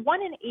juror, there's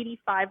 1 in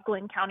 85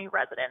 Glynn County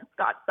residents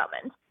got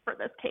summoned for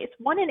this case.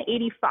 1 in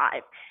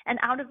 85, and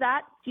out of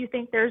that, do you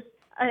think there's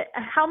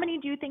how many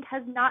do you think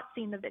has not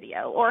seen the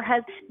video or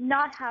has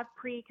not have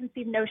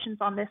preconceived notions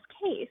on this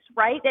case,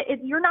 right?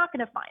 You're not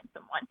going to find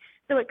someone.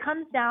 So it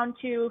comes down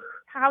to,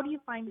 how do you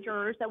find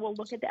jurors that will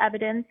look at the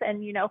evidence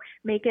and,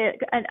 make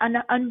it an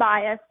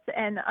unbiased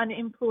and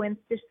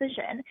uninfluenced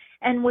decision?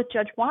 And with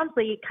Judge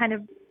Walmsley kind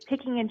of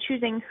picking and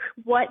choosing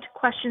what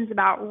questions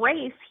about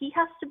race, he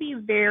has to be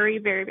very,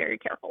 very, very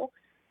careful.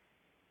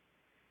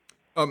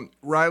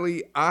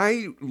 Riley,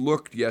 I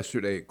looked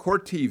yesterday.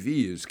 Court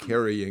TV is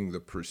carrying the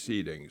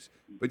proceedings.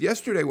 But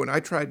yesterday, when I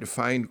tried to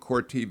find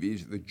Court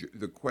TV's,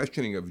 the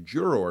questioning of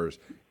jurors,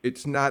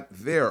 it's not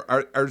there.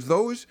 Are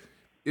those,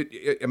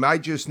 am I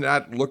just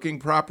not looking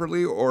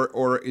properly,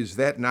 or is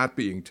that not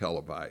being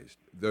televised,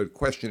 the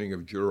questioning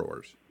of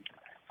jurors?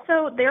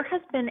 So there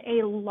has been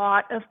a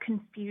lot of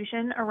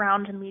confusion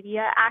around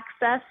media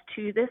access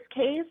to this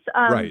case.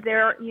 Right.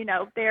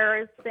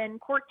 There's been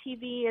Court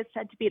TV is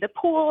said to be the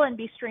pool and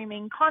be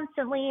streaming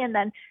constantly, and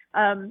then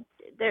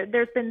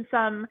there's been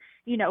some,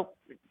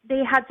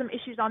 they had some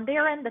issues on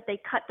their end that they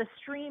cut the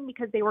stream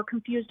because they were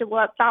confused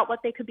about what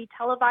they could be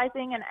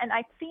televising, and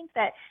I think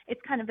that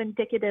it's kind of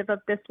indicative of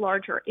this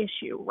larger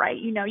issue, right?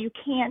 You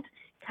can't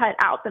cut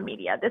out the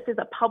media. This is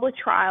a public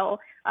trial,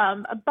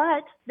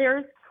 but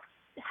there's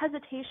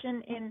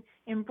hesitation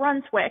in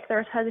Brunswick.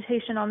 There's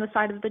hesitation on the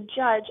side of the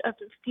judge of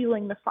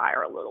fueling the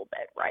fire a little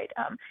bit, right?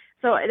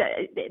 So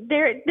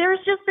there's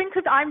just been,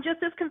 I'm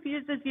just as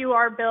confused as you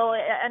are, Bill,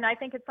 and I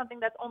think it's something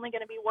that's only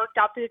going to be worked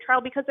out through the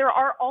trial because there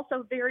are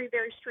also very,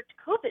 very strict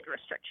COVID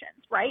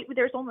restrictions, right?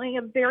 There's only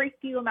a very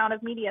few amount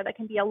of media that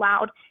can be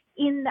allowed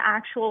in the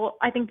actual,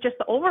 I think, just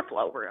the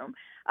overflow room.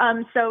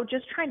 So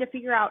just trying to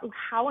figure out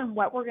how and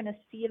what we're going to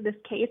see of this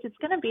case, it's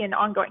going to be an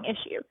ongoing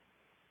issue.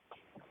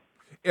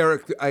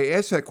 Eric, I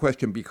ask that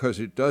question because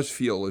it does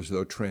feel as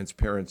though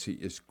transparency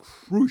is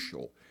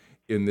crucial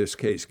in this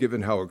case,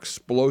 given how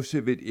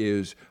explosive it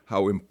is,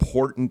 how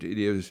important it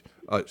is,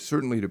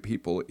 certainly to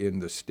people in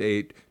the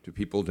state, to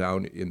people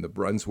down in the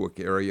Brunswick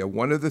area.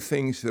 One of the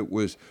things that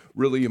was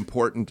really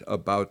important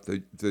about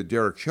the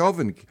Derek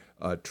Chauvin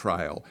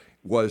trial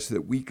was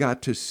that we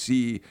got to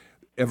see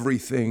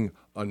everything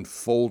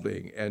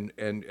unfolding,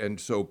 and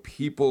so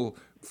people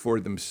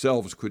for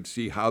themselves could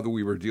see how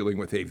we were dealing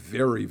with a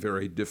very,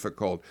 very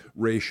difficult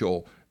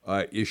racial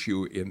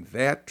issue in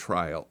that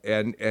trial.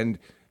 And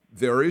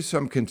there is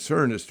some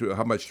concern as to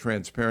how much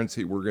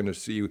transparency we're going to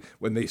see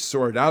when they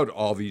sort out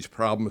all these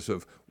problems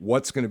of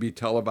what's going to be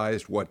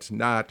televised, what's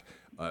not,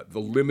 the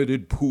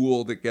limited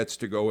pool that gets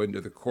to go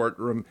into the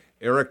courtroom.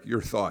 Eric,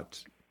 your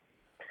thoughts?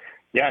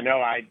 Yeah,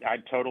 no, I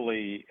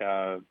totally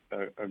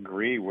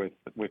agree with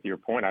your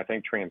point. I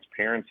think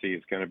transparency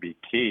is going to be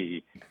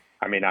key.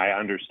 I mean, I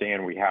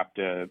understand we have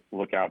to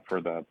look out for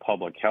the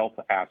public health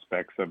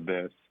aspects of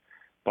this,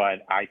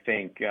 but I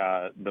think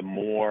the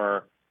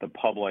more the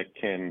public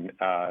can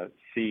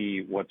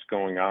see what's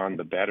going on,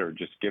 the better,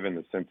 just given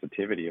the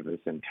sensitivity of this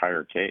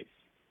entire case.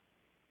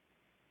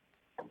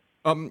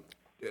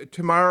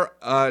 Tamar,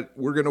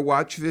 we're going to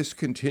watch this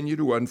continue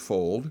to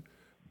unfold,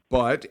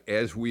 but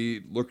as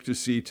we look to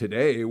see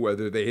today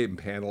whether they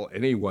impanel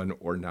anyone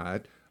or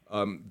not,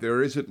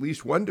 there is at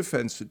least one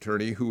defense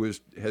attorney who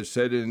has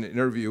said in an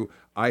interview,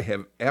 I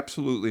have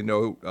absolutely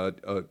no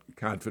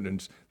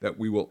confidence that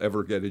we will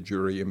ever get a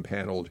jury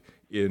impaneled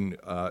in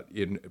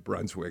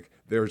Brunswick.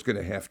 There's going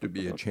to have to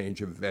be a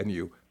change of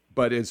venue.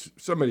 But as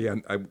somebody, I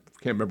can't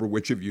remember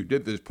which of you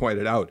did this,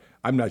 pointed out,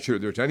 I'm not sure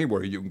there's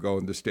anywhere you can go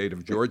in the state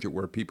of Georgia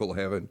where people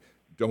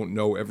don't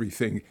know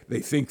everything they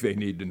think they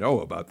need to know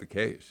about the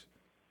case.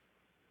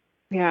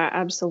 Yeah,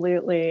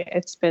 absolutely.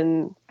 It's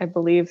been, I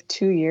believe,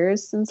 2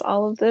 years since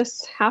all of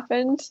this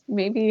happened,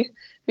 maybe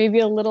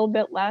a little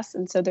bit less.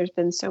 And so there's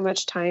been so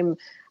much time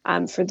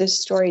for this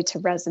story to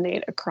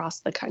resonate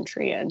across the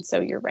country. And so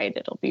you're right,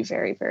 it'll be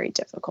very, very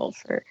difficult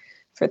for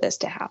this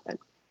to happen.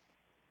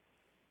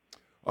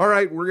 All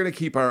right, we're going to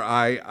keep our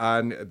eye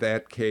on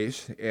that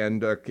case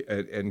and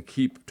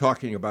keep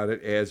talking about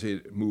it as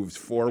it moves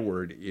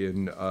forward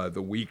in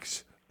the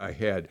weeks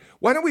ahead.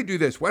 Why don't we do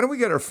this? Why don't we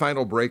get our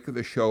final break of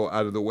the show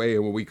out of the way,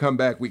 and when we come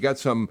back, we got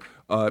some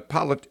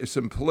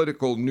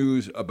political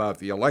news about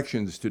the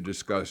elections to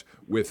discuss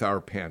with our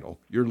panel.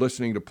 You're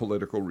listening to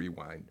Political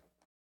Rewind.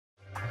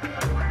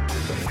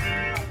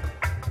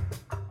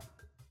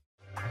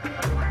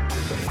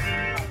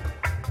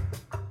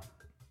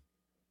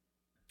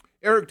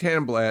 Eric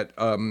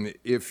Tanenblatt,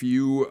 if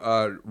you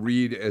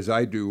read, as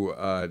I do,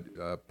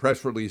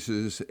 press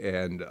releases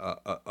and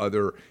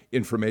other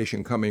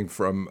information coming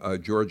from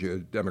Georgia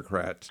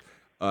Democrats,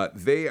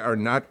 they are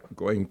not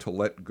going to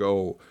let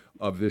go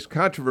of this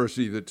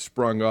controversy that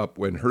sprung up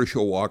when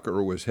Herschel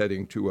Walker was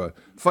heading to a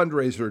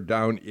fundraiser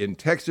down in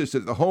Texas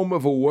at the home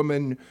of a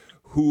woman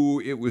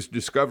who, it was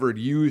discovered,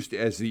 used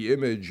as the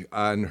image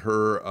on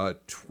her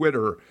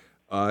Twitter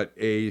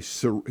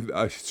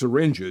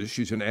syringes.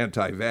 She's an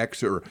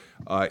anti-vaxxer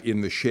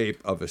in the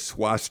shape of a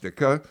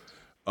swastika.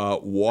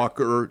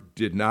 Walker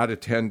did not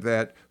attend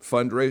that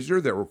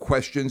fundraiser. There were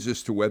questions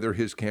as to whether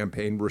his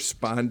campaign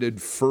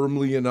responded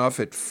firmly enough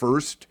at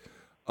first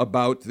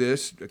about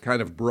this,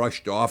 kind of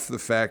brushed off the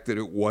fact that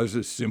it was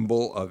a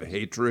symbol of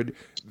hatred.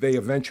 They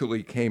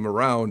eventually came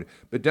around,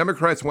 but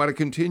Democrats want to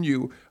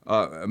continue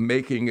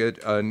making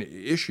it an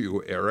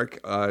issue. Eric,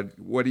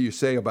 what do you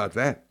say about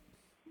that?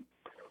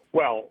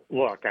 Well,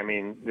 look, I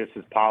mean, this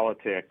is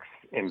politics,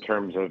 in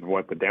terms of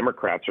what the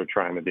Democrats are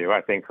trying to do.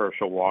 I think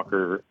Herschel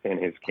Walker and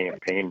his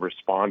campaign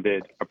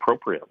responded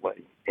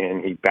appropriately,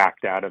 and he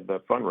backed out of the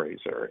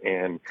fundraiser.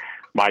 And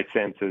my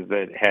sense is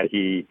that had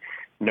he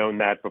known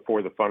that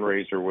before the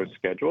fundraiser was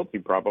scheduled, he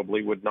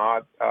probably would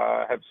not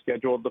have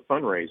scheduled the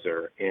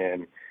fundraiser.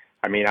 And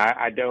I mean,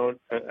 I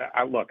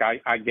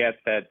get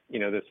that,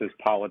 this is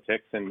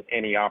politics, and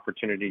any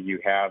opportunity you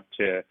have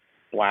to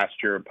blast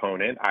your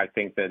opponent. I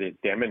think that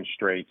it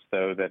demonstrates,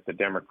 though, that the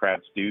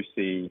Democrats do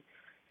see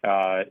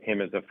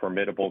him as a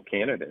formidable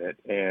candidate,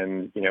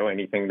 and,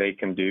 anything they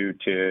can do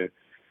to,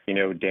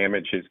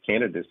 damage his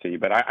candidacy.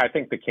 But I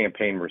think the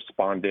campaign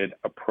responded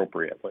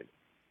appropriately.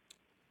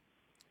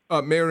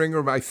 Mayor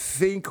Ingraham, I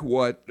think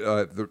what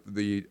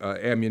the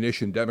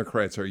ammunition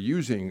Democrats are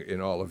using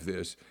in all of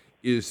this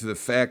is the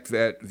fact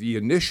that the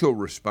initial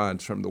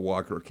response from the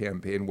Walker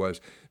campaign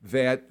was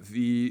that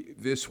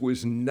this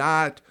was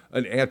not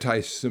an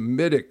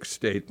anti-Semitic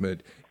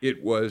statement,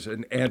 it was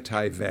an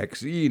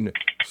anti-vaccine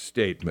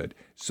statement.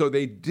 So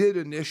they did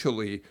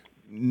initially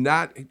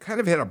kind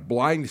of had a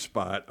blind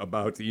spot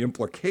about the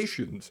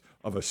implications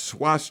of a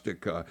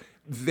swastika.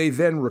 They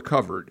then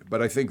recovered,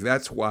 but I think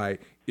that's why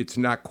it's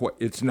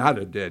not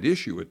a dead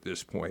issue at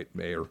this point,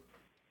 Mayor.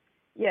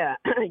 Yeah,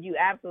 you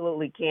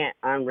absolutely can't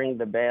unring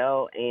the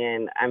bell.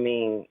 And I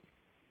mean,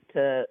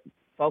 to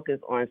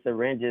focus on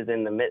syringes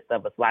in the midst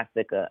of a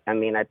swastika, I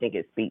mean, I think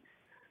it speaks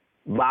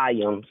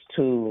volumes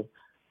to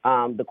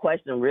the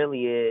question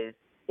really is,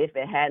 if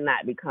it had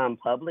not become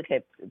public,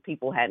 if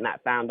people had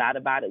not found out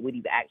about it, would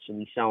he have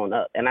actually shown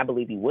up? And I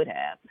believe he would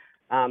have.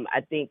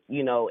 I think,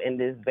 in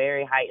this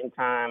very heightened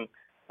time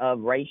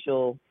of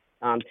racial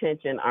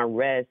tension,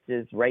 unrest,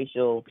 is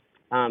racial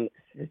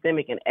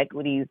systemic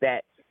inequities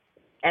that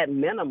at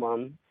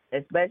minimum,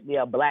 especially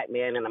a black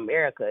man in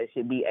America,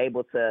 should be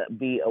able to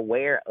be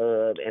aware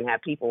of and have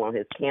people on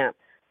his camp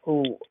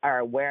who are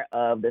aware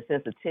of the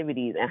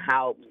sensitivities and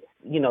how,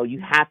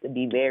 you have to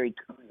be very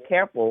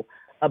careful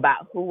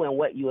about who and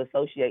what you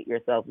associate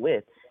yourself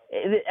with.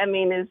 It's a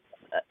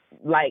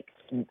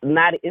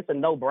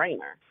no-brainer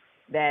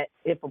that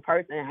if a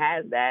person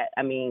has that,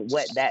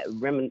 what that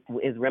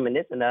is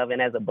reminiscent of,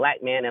 and as a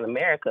black man in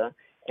America,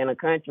 in a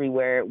country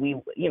where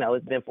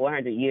it's been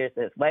 400 years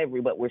since slavery,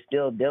 but we're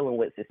still dealing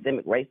with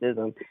systemic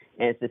racism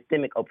and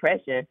systemic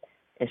oppression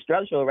and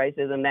structural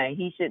racism, that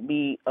he should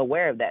be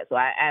aware of that. So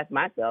I asked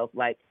myself,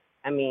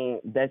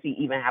 does he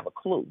even have a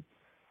clue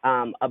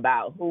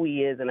about who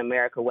he is in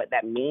America, what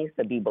that means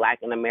to be black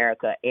in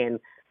America, and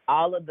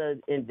all of the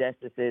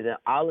injustices and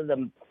all of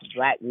the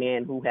black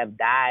men who have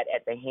died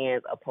at the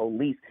hands of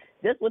police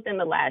just within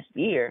the last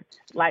year?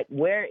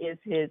 Where is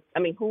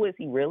who is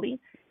he really?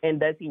 And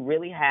does he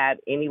really have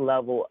any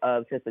level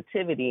of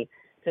sensitivity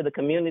to the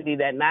community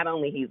that not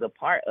only he's a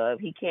part of,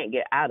 he can't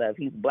get out of?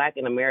 He's black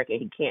in America.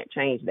 He can't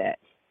change that.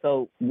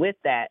 So with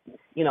that,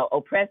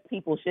 oppressed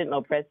people shouldn't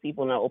oppress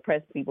people. No,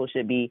 oppressed people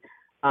should be,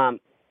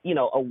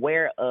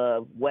 aware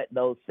of what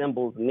those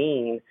symbols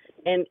mean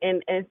and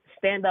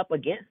stand up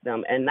against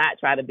them and not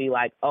try to be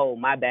like, oh,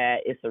 my bad,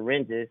 it's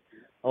syringes,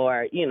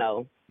 or,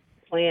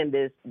 playing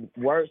this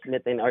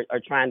wordsmithing or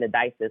trying to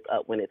dice this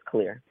up when it's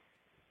clear.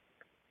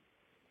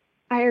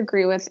 I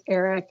agree with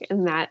Eric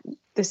in that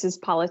this is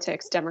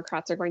politics.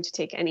 Democrats are going to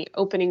take any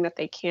opening that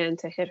they can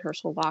to hit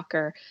Herschel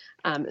Walker,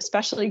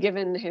 especially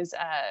given his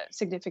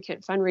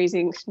significant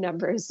fundraising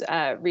numbers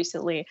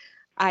recently.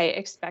 I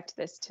expect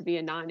this to be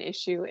a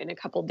non-issue in a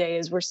couple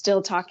days. We're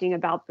still talking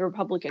about the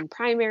Republican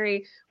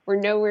primary. We're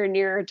nowhere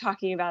near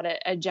talking about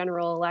a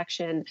general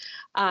election.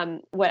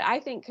 What I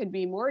think could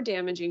be more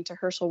damaging to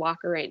Herschel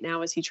Walker right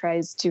now as he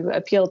tries to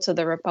appeal to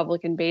the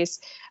Republican base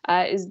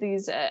is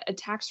these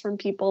attacks from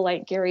people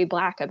like Gary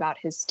Black about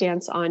his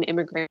stance on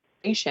immigration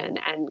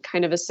and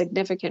kind of a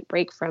significant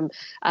break from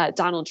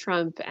Donald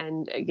Trump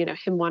and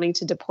him wanting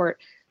to deport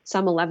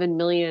some 11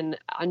 million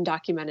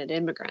undocumented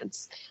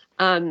immigrants.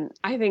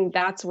 I think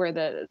that's where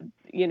the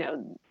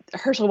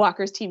Herschel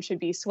Walker's team should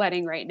be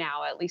sweating right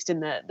now, at least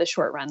in the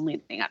short run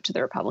leading up to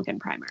the Republican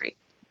primary.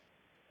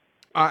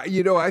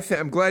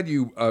 I'm glad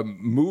you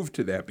moved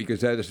to that,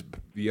 because that is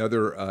the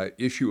other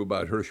issue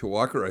about Herschel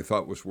Walker I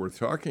thought was worth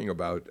talking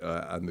about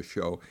on the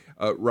show.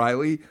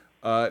 Riley,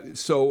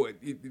 so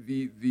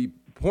the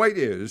point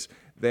is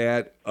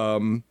that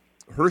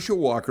Herschel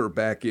Walker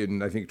back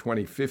in, I think,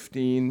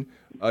 2015,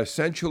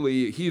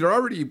 essentially, he'd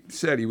already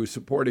said he was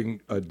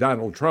supporting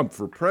Donald Trump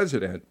for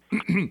president,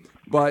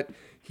 but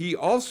he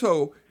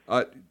also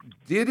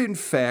did, in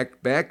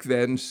fact, back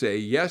then say,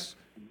 yes,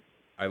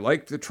 I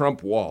like the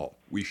Trump wall.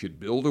 We should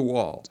build a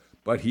wall.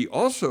 But he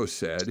also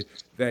said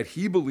that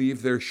he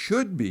believed there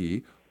should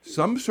be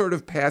some sort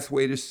of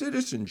pathway to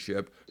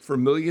citizenship for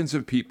millions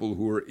of people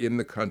who are in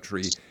the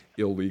country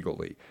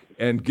illegally.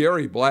 And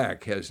Gary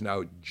Black has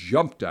now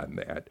jumped on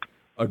that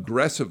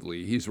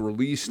aggressively. He's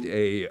released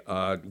a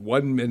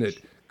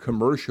 1-minute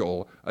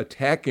commercial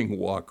attacking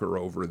Walker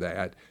over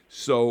that.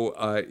 So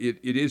it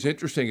is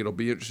interesting. It'll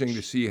be interesting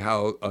to see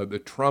how the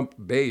Trump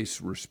base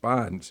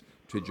responds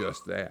to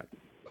just that.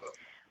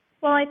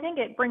 Well, I think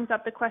it brings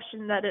up the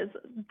question that is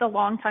the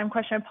long-time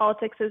question of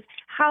politics is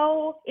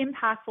how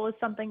impactful is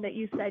something that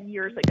you said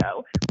years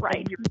ago,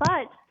 right?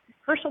 But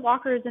Herschel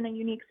Walker is in a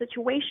unique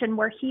situation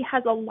where he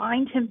has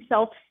aligned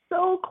himself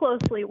so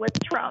closely with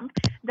Trump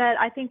that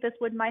I think this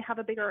might have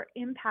a bigger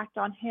impact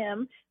on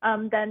him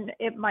than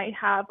it might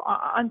have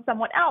on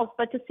someone else.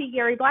 But to see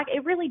Gary Black,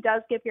 it really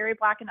does give Gary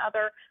Black and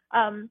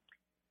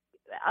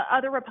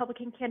other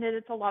Republican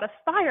candidates a lot of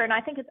fire. And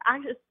I think it's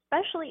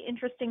especially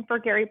interesting for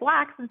Gary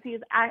Black since he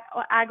is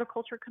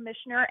agriculture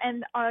commissioner,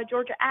 and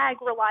Georgia Ag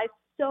relies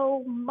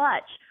so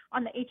much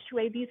on the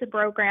H-2A visa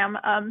program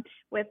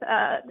with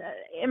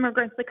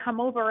immigrants that come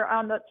over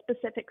on the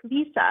specific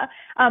visa.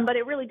 But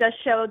it really does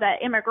show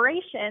that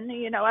immigration,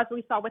 as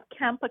we saw with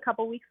Kemp a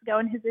couple weeks ago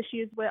and his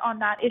issues on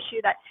that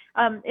issue, that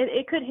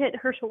it could hit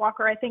Herschel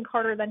Walker, I think,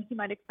 harder than he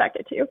might expect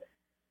it to.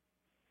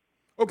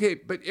 Okay,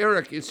 but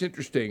Eric, it's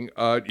interesting.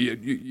 I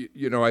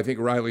think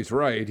Riley's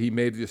right. He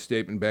made this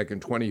statement back in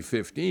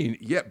 2015.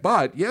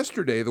 But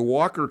yesterday, the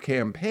Walker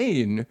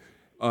campaign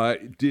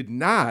did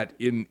not,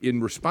 in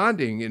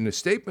responding in the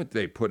statement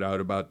they put out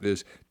about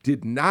this,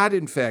 did not,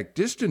 in fact,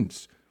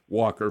 distance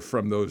Walker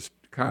from those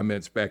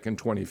comments back in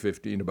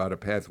 2015 about a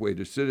pathway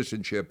to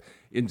citizenship.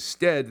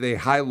 Instead, they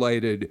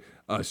highlighted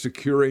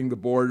securing the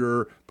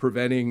border,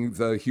 preventing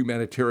the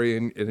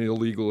humanitarian and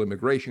illegal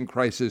immigration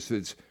crisis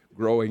that's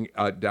growing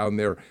down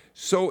there.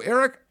 So,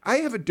 Eric, I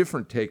have a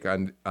different take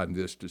on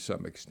this to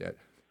some extent.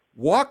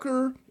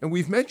 Walker, and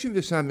we've mentioned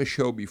this on the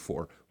show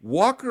before,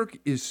 Walker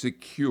is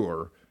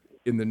secure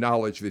in the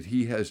knowledge that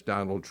he has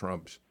Donald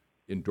Trump's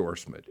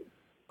endorsement,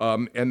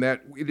 and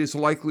that it is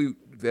likely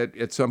that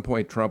at some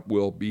point Trump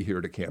will be here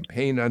to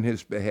campaign on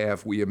his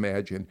behalf, we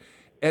imagine.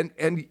 And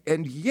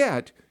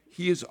yet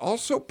he is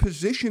also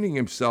positioning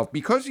himself,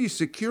 because he's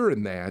secure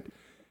in that,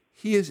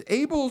 he is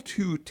able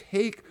to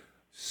take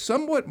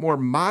somewhat more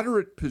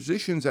moderate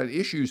positions on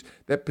issues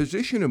that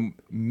position him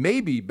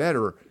maybe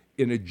better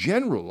in a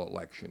general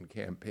election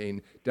campaign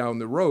down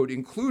the road,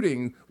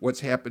 including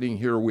what's happening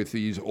here with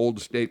these old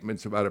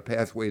statements about a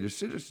pathway to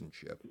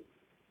citizenship.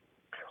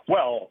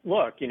 Well,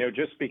 look,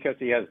 just because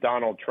he has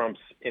Donald Trump's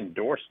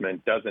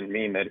endorsement doesn't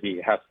mean that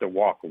he has to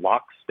walk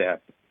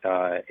lockstep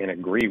and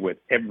agree with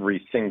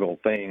every single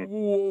thing.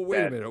 Whoa,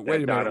 wait a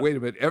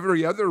minute.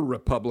 Every other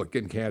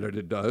Republican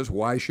candidate does.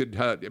 Why should?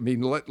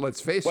 Let's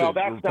face it.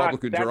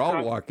 Republicans are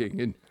all walking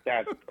in.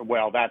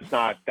 That's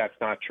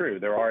not true.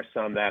 There are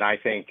some that I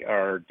think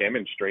are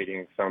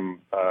demonstrating some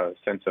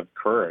sense of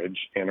courage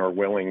and are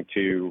willing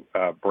to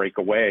break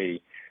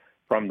away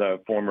from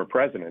the former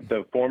president.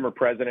 The former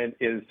president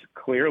is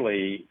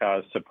clearly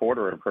a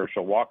supporter of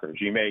Herschel Walker's.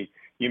 You may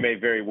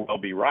very well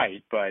be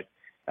right, but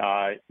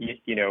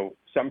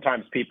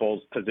sometimes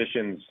people's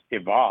positions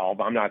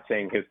evolve. I'm not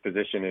saying his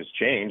position has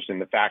changed,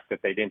 and the fact that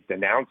they didn't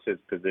denounce his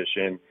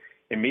position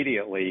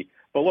immediately.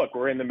 But look,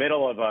 we're in the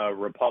middle of a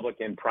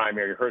Republican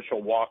primary.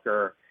 Herschel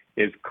Walker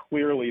is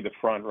clearly the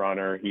front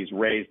runner. He's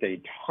raised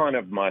a ton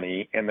of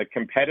money, and the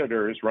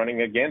competitors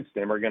running against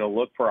him are going to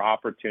look for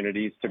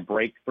opportunities to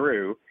break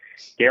through.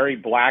 Gary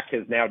Black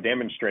has now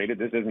demonstrated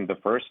this isn't the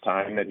first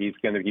time that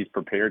he's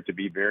prepared to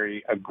be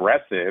very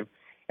aggressive.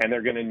 And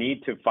they're going to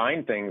need to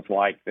find things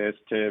like this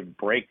to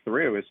break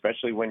through,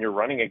 especially when you're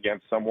running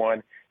against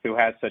someone who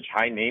has such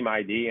high name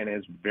ID and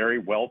is very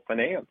well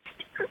financed.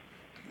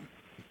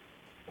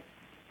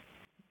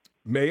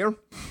 Mayor?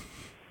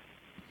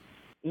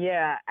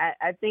 Yeah,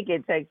 I think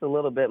it takes a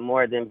little bit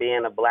more than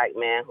being a black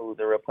man who's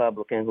a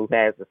Republican who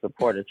has the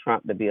support of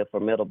Trump to be a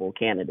formidable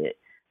candidate,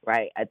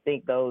 right? I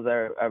think those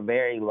are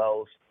very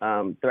low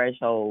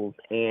thresholds,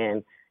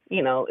 and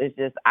it's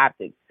just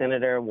optics.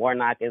 Senator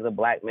Warnock is a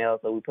black male,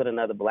 so we put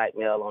another black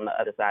male on the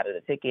other side of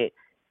the ticket,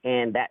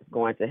 and that's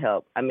going to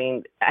help.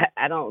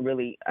 I don't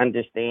really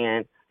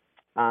understand.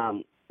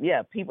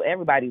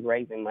 Everybody's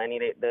raising money.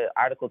 The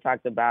article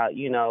talked about,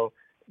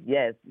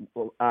 yes,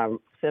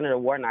 Senator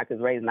Warnock has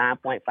raised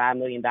 $9.5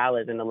 million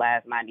in the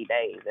last 90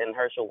 days, and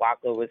Herschel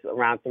Walker was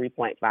around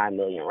 $3.5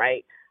 million,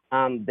 right?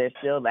 There's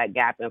still that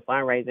gap in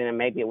fundraising, and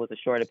maybe it was a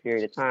shorter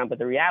period of time, but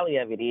the reality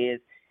of it is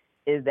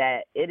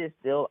that it is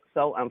still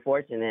so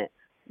unfortunate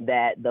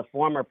that the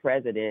former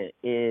president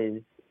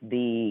is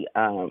the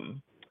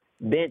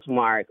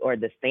benchmark or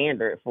the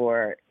standard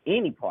for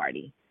any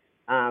party.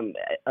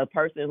 A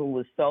person who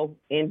was so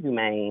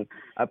inhumane,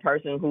 a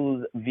person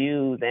whose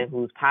views and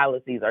whose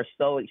policies are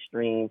so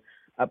extreme,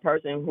 a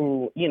person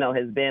who,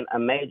 has been a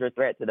major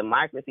threat to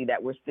democracy,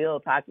 that we're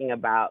still talking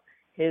about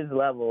his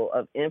level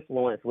of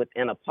influence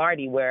within a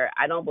party where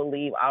I don't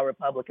believe all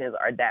Republicans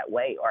are that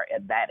way or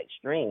at that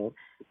extreme.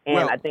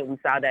 And I think we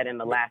saw that in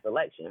the last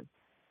election.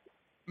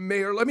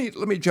 Mayor, let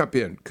me jump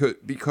in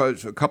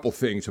because a couple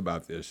things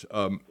about this.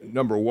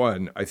 Number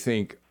one, I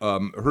think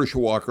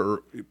Herschel Walker,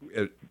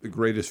 the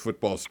greatest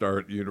football star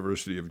at the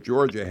University of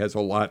Georgia, has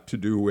a lot to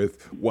do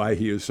with why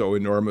he is so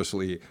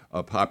enormously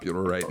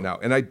popular right now.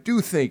 And I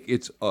do think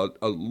it's a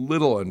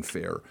little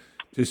unfair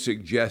to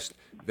suggest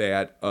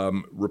that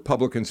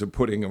Republicans are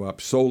putting him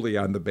up solely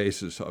on the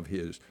basis of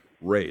his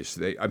race.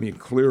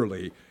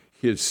 Clearly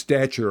his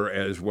stature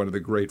as one of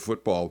the great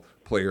football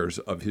players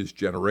of his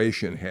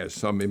generation has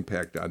some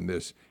impact on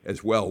this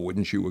as well.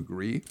 Wouldn't you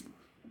agree?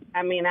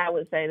 I mean, I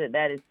would say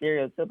that is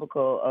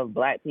stereotypical of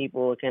Black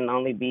people can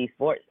only be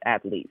sports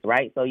athletes,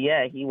 right? So,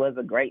 yeah, he was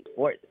a great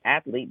sports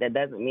athlete. That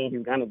doesn't mean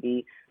he's going to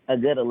be a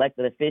good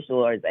elected official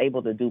or is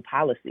able to do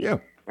policy,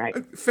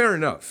 right? Fair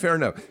enough.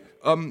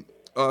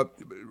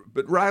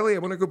 But Riley, I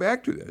want to go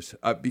back to this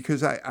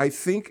because I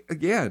think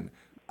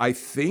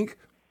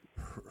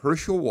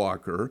Herschel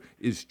Walker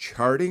is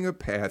charting a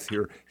path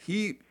here.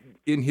 He,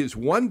 in his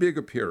one big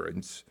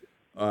appearance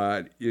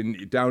down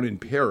in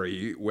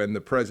Perry, when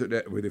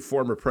the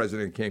former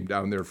president came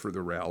down there for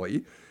the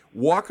rally,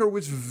 Walker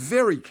was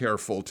very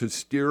careful to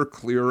steer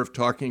clear of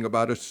talking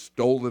about a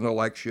stolen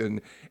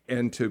election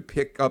and to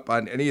pick up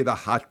on any of the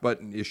hot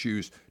button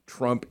issues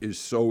Trump is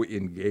so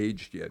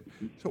engaged in.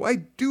 So I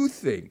do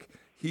think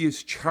he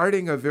is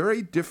charting a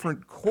very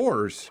different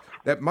course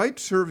that might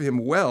serve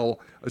him well,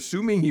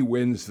 assuming he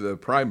wins the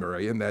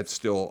primary, and that's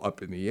still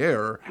up in the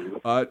air,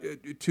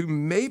 to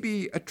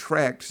maybe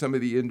attract some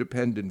of the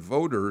independent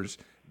voters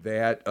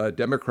that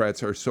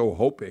Democrats are so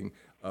hoping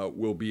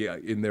will be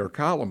in their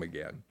column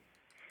again.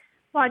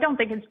 Well, I don't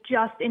think it's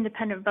just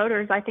independent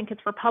voters. I think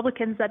it's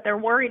Republicans that they're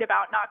worried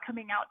about not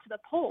coming out to the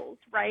polls,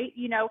 right?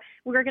 You know,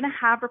 we're going to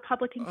have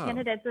Republican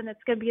candidates, and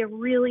it's going to be a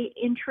really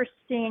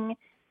interesting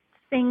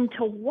thing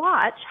to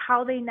watch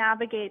how they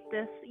navigate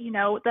this, you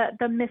know,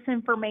 the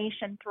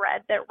misinformation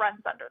thread that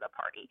runs under the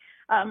party.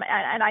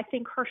 And I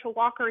think Herschel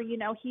Walker, you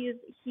know, he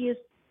is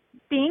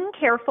being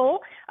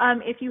careful.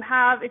 If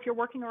you're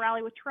working a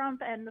rally with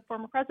Trump and the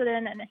former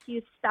president and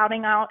he's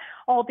spouting out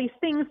all these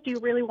things, do you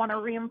really want to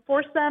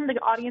reinforce them? The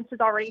audience has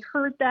already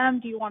heard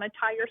them. Do you want to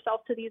tie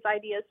yourself to these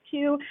ideas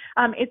too?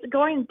 It's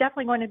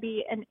definitely going to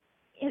be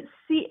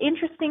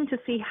interesting to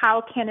see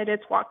how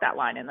candidates walk that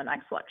line in the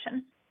next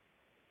election.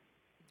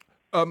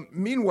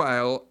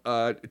 Meanwhile,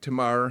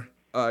 Tamar,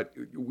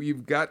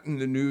 we've gotten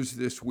the news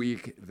this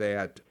week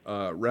that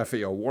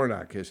Raphael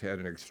Warnock has had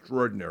an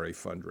extraordinary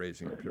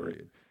fundraising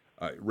period.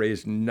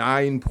 Raised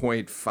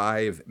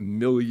 $9.5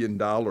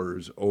 million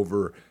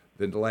over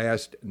the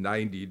last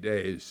 90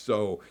 days.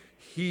 So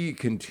he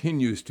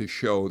continues to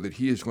show that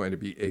he is going to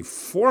be a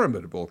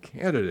formidable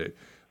candidate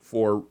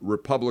for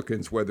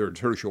Republicans, whether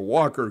it's Herschel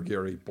Walker,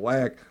 Gary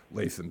Black,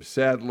 Latham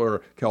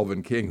Sadler,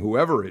 Kelvin King,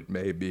 whoever it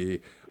may be.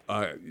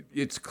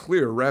 It's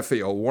clear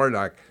Raphael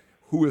Warnock,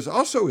 who is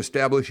also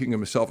establishing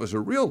himself as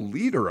a real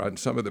leader on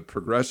some of the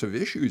progressive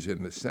issues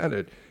in the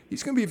Senate,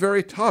 he's going to be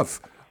very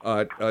tough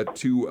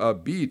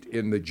to beat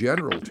in the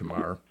general,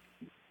 Tamar.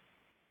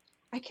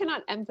 I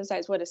cannot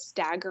emphasize what a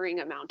staggering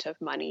amount of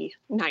money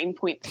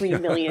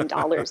 $9.3 million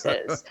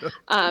is.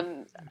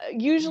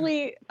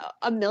 Usually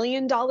 $1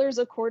 million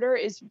a quarter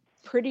is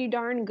pretty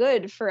darn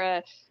good for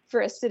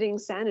a sitting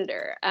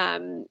senator.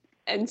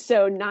 And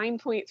so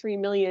 9.3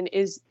 million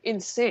is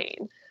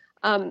insane.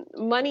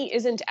 Money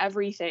isn't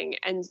everything,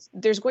 and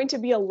there's going to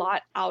be a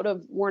lot out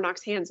of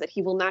Warnock's hands that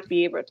he will not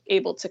be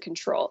able to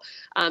control.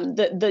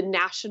 The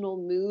national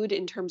mood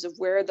in terms of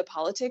where the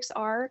politics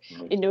are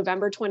in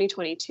November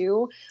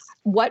 2022,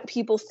 what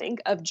people think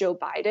of Joe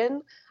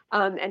Biden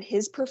and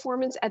his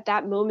performance at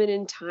that moment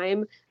in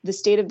time, the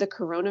state of the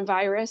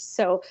coronavirus.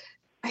 So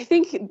I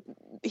think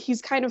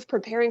he's kind of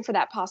preparing for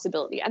that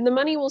possibility, and the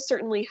money will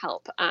certainly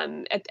help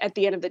at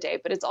the end of the day,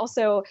 but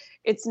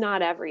it's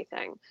not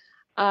everything.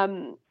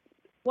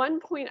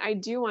 One point I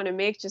do want to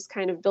make, just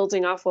kind of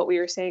building off what we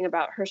were saying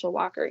about Herschel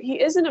Walker,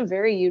 he is in a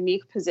very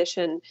unique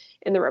position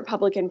in the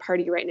Republican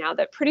Party right now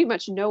that pretty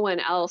much no one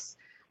else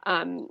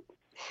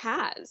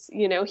has.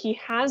 You know, he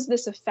has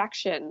this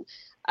affection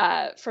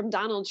from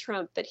Donald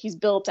Trump that he's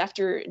built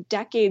after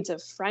decades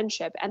of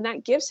friendship, and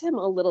that gives him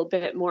a little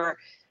bit more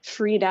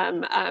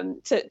freedom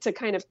to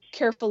kind of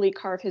carefully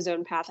carve his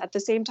own path. At the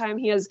same time,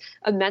 he has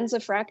immense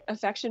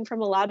affection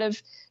from a lot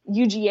of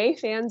UGA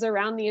fans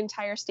around the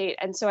entire state.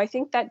 And so I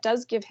think that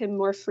does give him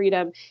more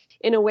freedom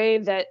in a way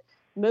that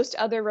most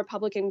other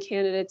Republican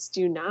candidates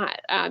do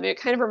not. It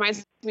kind of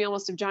reminds me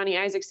almost of Johnny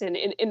Isakson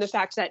in the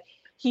fact that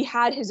he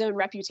had his own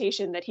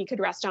reputation that he could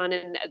rest on,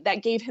 and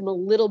that gave him a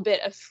little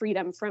bit of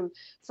freedom from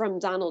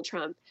Donald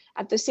Trump.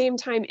 At the same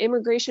time,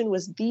 immigration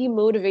was the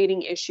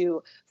motivating issue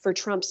for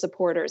Trump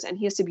supporters, and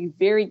he has to be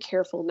very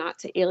careful not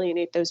to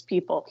alienate those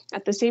people.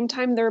 At the same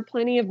time, there are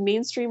plenty of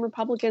mainstream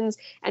Republicans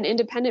and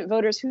independent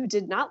voters who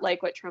did not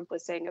like what Trump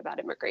was saying about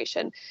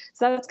immigration.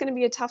 So that's going to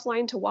be a tough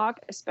line to walk,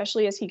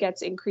 especially as he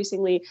gets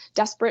increasingly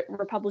desperate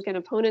Republican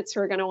opponents who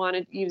are going to want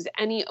to use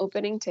any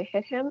opening to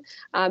hit him.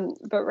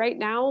 But right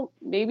now,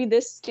 maybe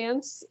this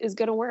stance is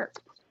going to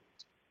work.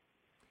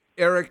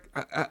 Eric,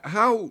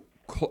 how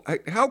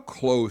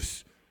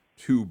close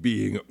to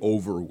being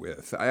over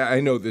with? I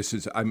know this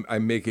is,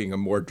 I'm making a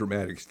more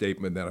dramatic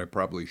statement than I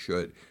probably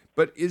should,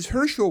 but is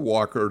Herschel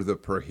Walker the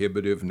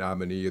prohibitive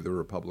nominee of the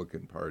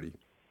Republican Party?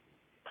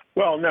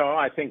 Well, no,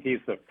 I think he's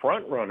the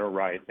front runner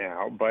right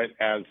now, but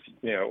as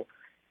you know,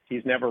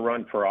 he's never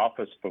run for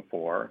office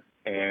before,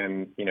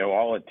 and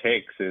all it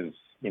takes is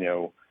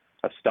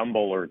a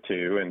stumble or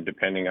two, and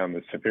depending on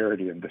the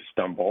severity of the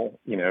stumble,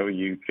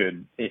 you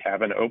could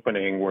have an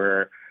opening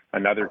where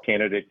another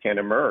candidate can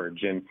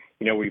emerge. And,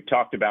 we've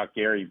talked about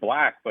Gary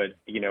Black, but,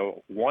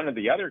 one of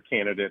the other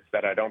candidates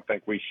that I don't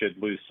think we should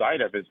lose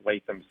sight of is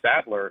Latham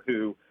Sadler,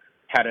 who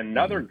had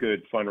another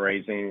good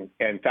fundraising.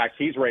 In fact,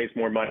 he's raised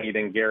more money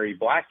than Gary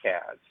Black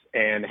has,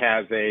 and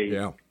has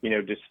a,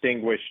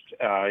 distinguished,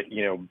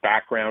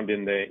 background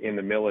in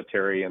the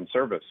military and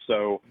service.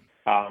 So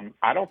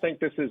I don't think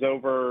this is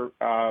over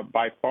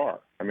by far.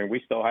 I mean,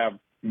 we still have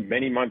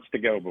many months to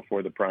go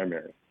before the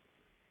primary.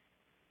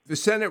 The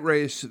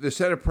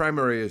Senate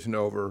primary isn't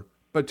over,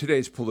 but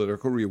today's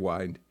political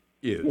rewind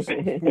is.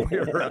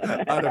 We're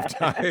out of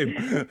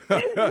time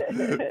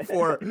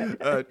for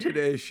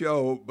today's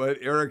show, but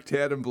Eric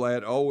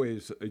Tanenblatt,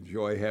 always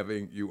enjoy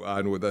having you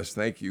on with us.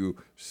 Thank you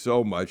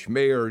so much.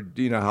 Mayor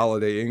Deana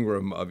Holiday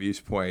Ingraham of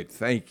East Point,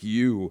 thank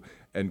you,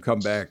 and come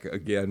back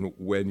again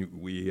when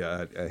we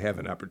have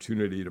an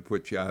opportunity to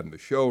put you on the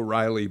show.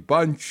 Riley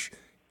Bunch,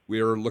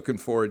 we're looking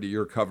forward to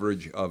your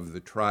coverage of the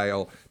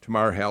trial.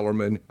 Tamar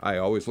Hallerman, I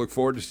always look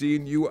forward to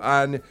seeing you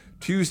on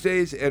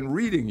Tuesdays and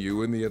reading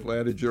you in the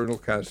Atlanta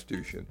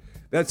Journal-Constitution.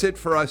 That's it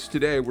for us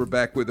today. We're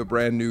back with a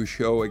brand new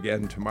show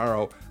again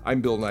tomorrow.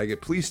 I'm Bill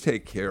Nigut. Please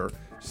take care.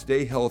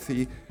 Stay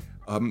healthy.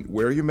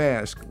 Wear your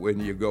mask when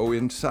you go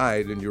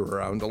inside and you're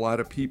around a lot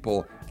of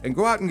people. And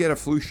go out and get a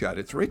flu shot.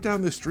 It's right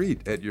down the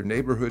street at your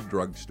neighborhood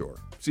drugstore.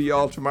 See you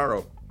all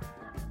tomorrow.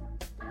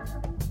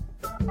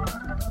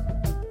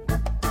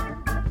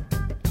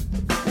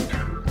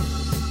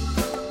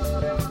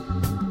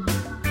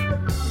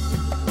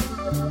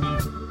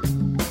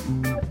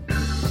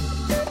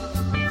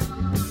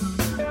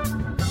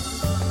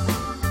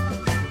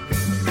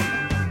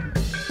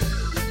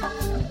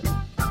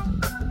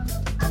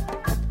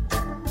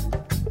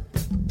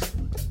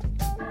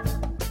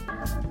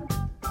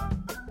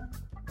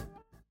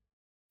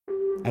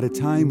 At a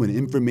time when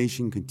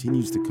information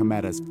continues to come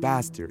at us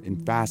faster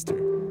and faster,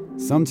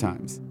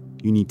 sometimes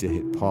you need to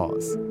hit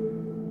pause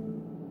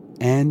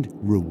and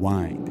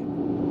rewind.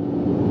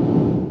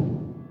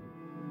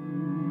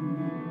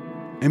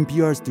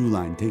 NPR's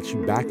Throughline takes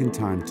you back in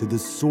time to the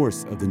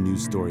source of the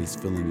news stories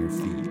filling your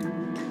feed.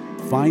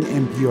 Find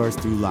NPR's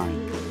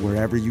Throughline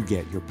wherever you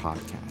get your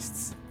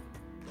podcasts.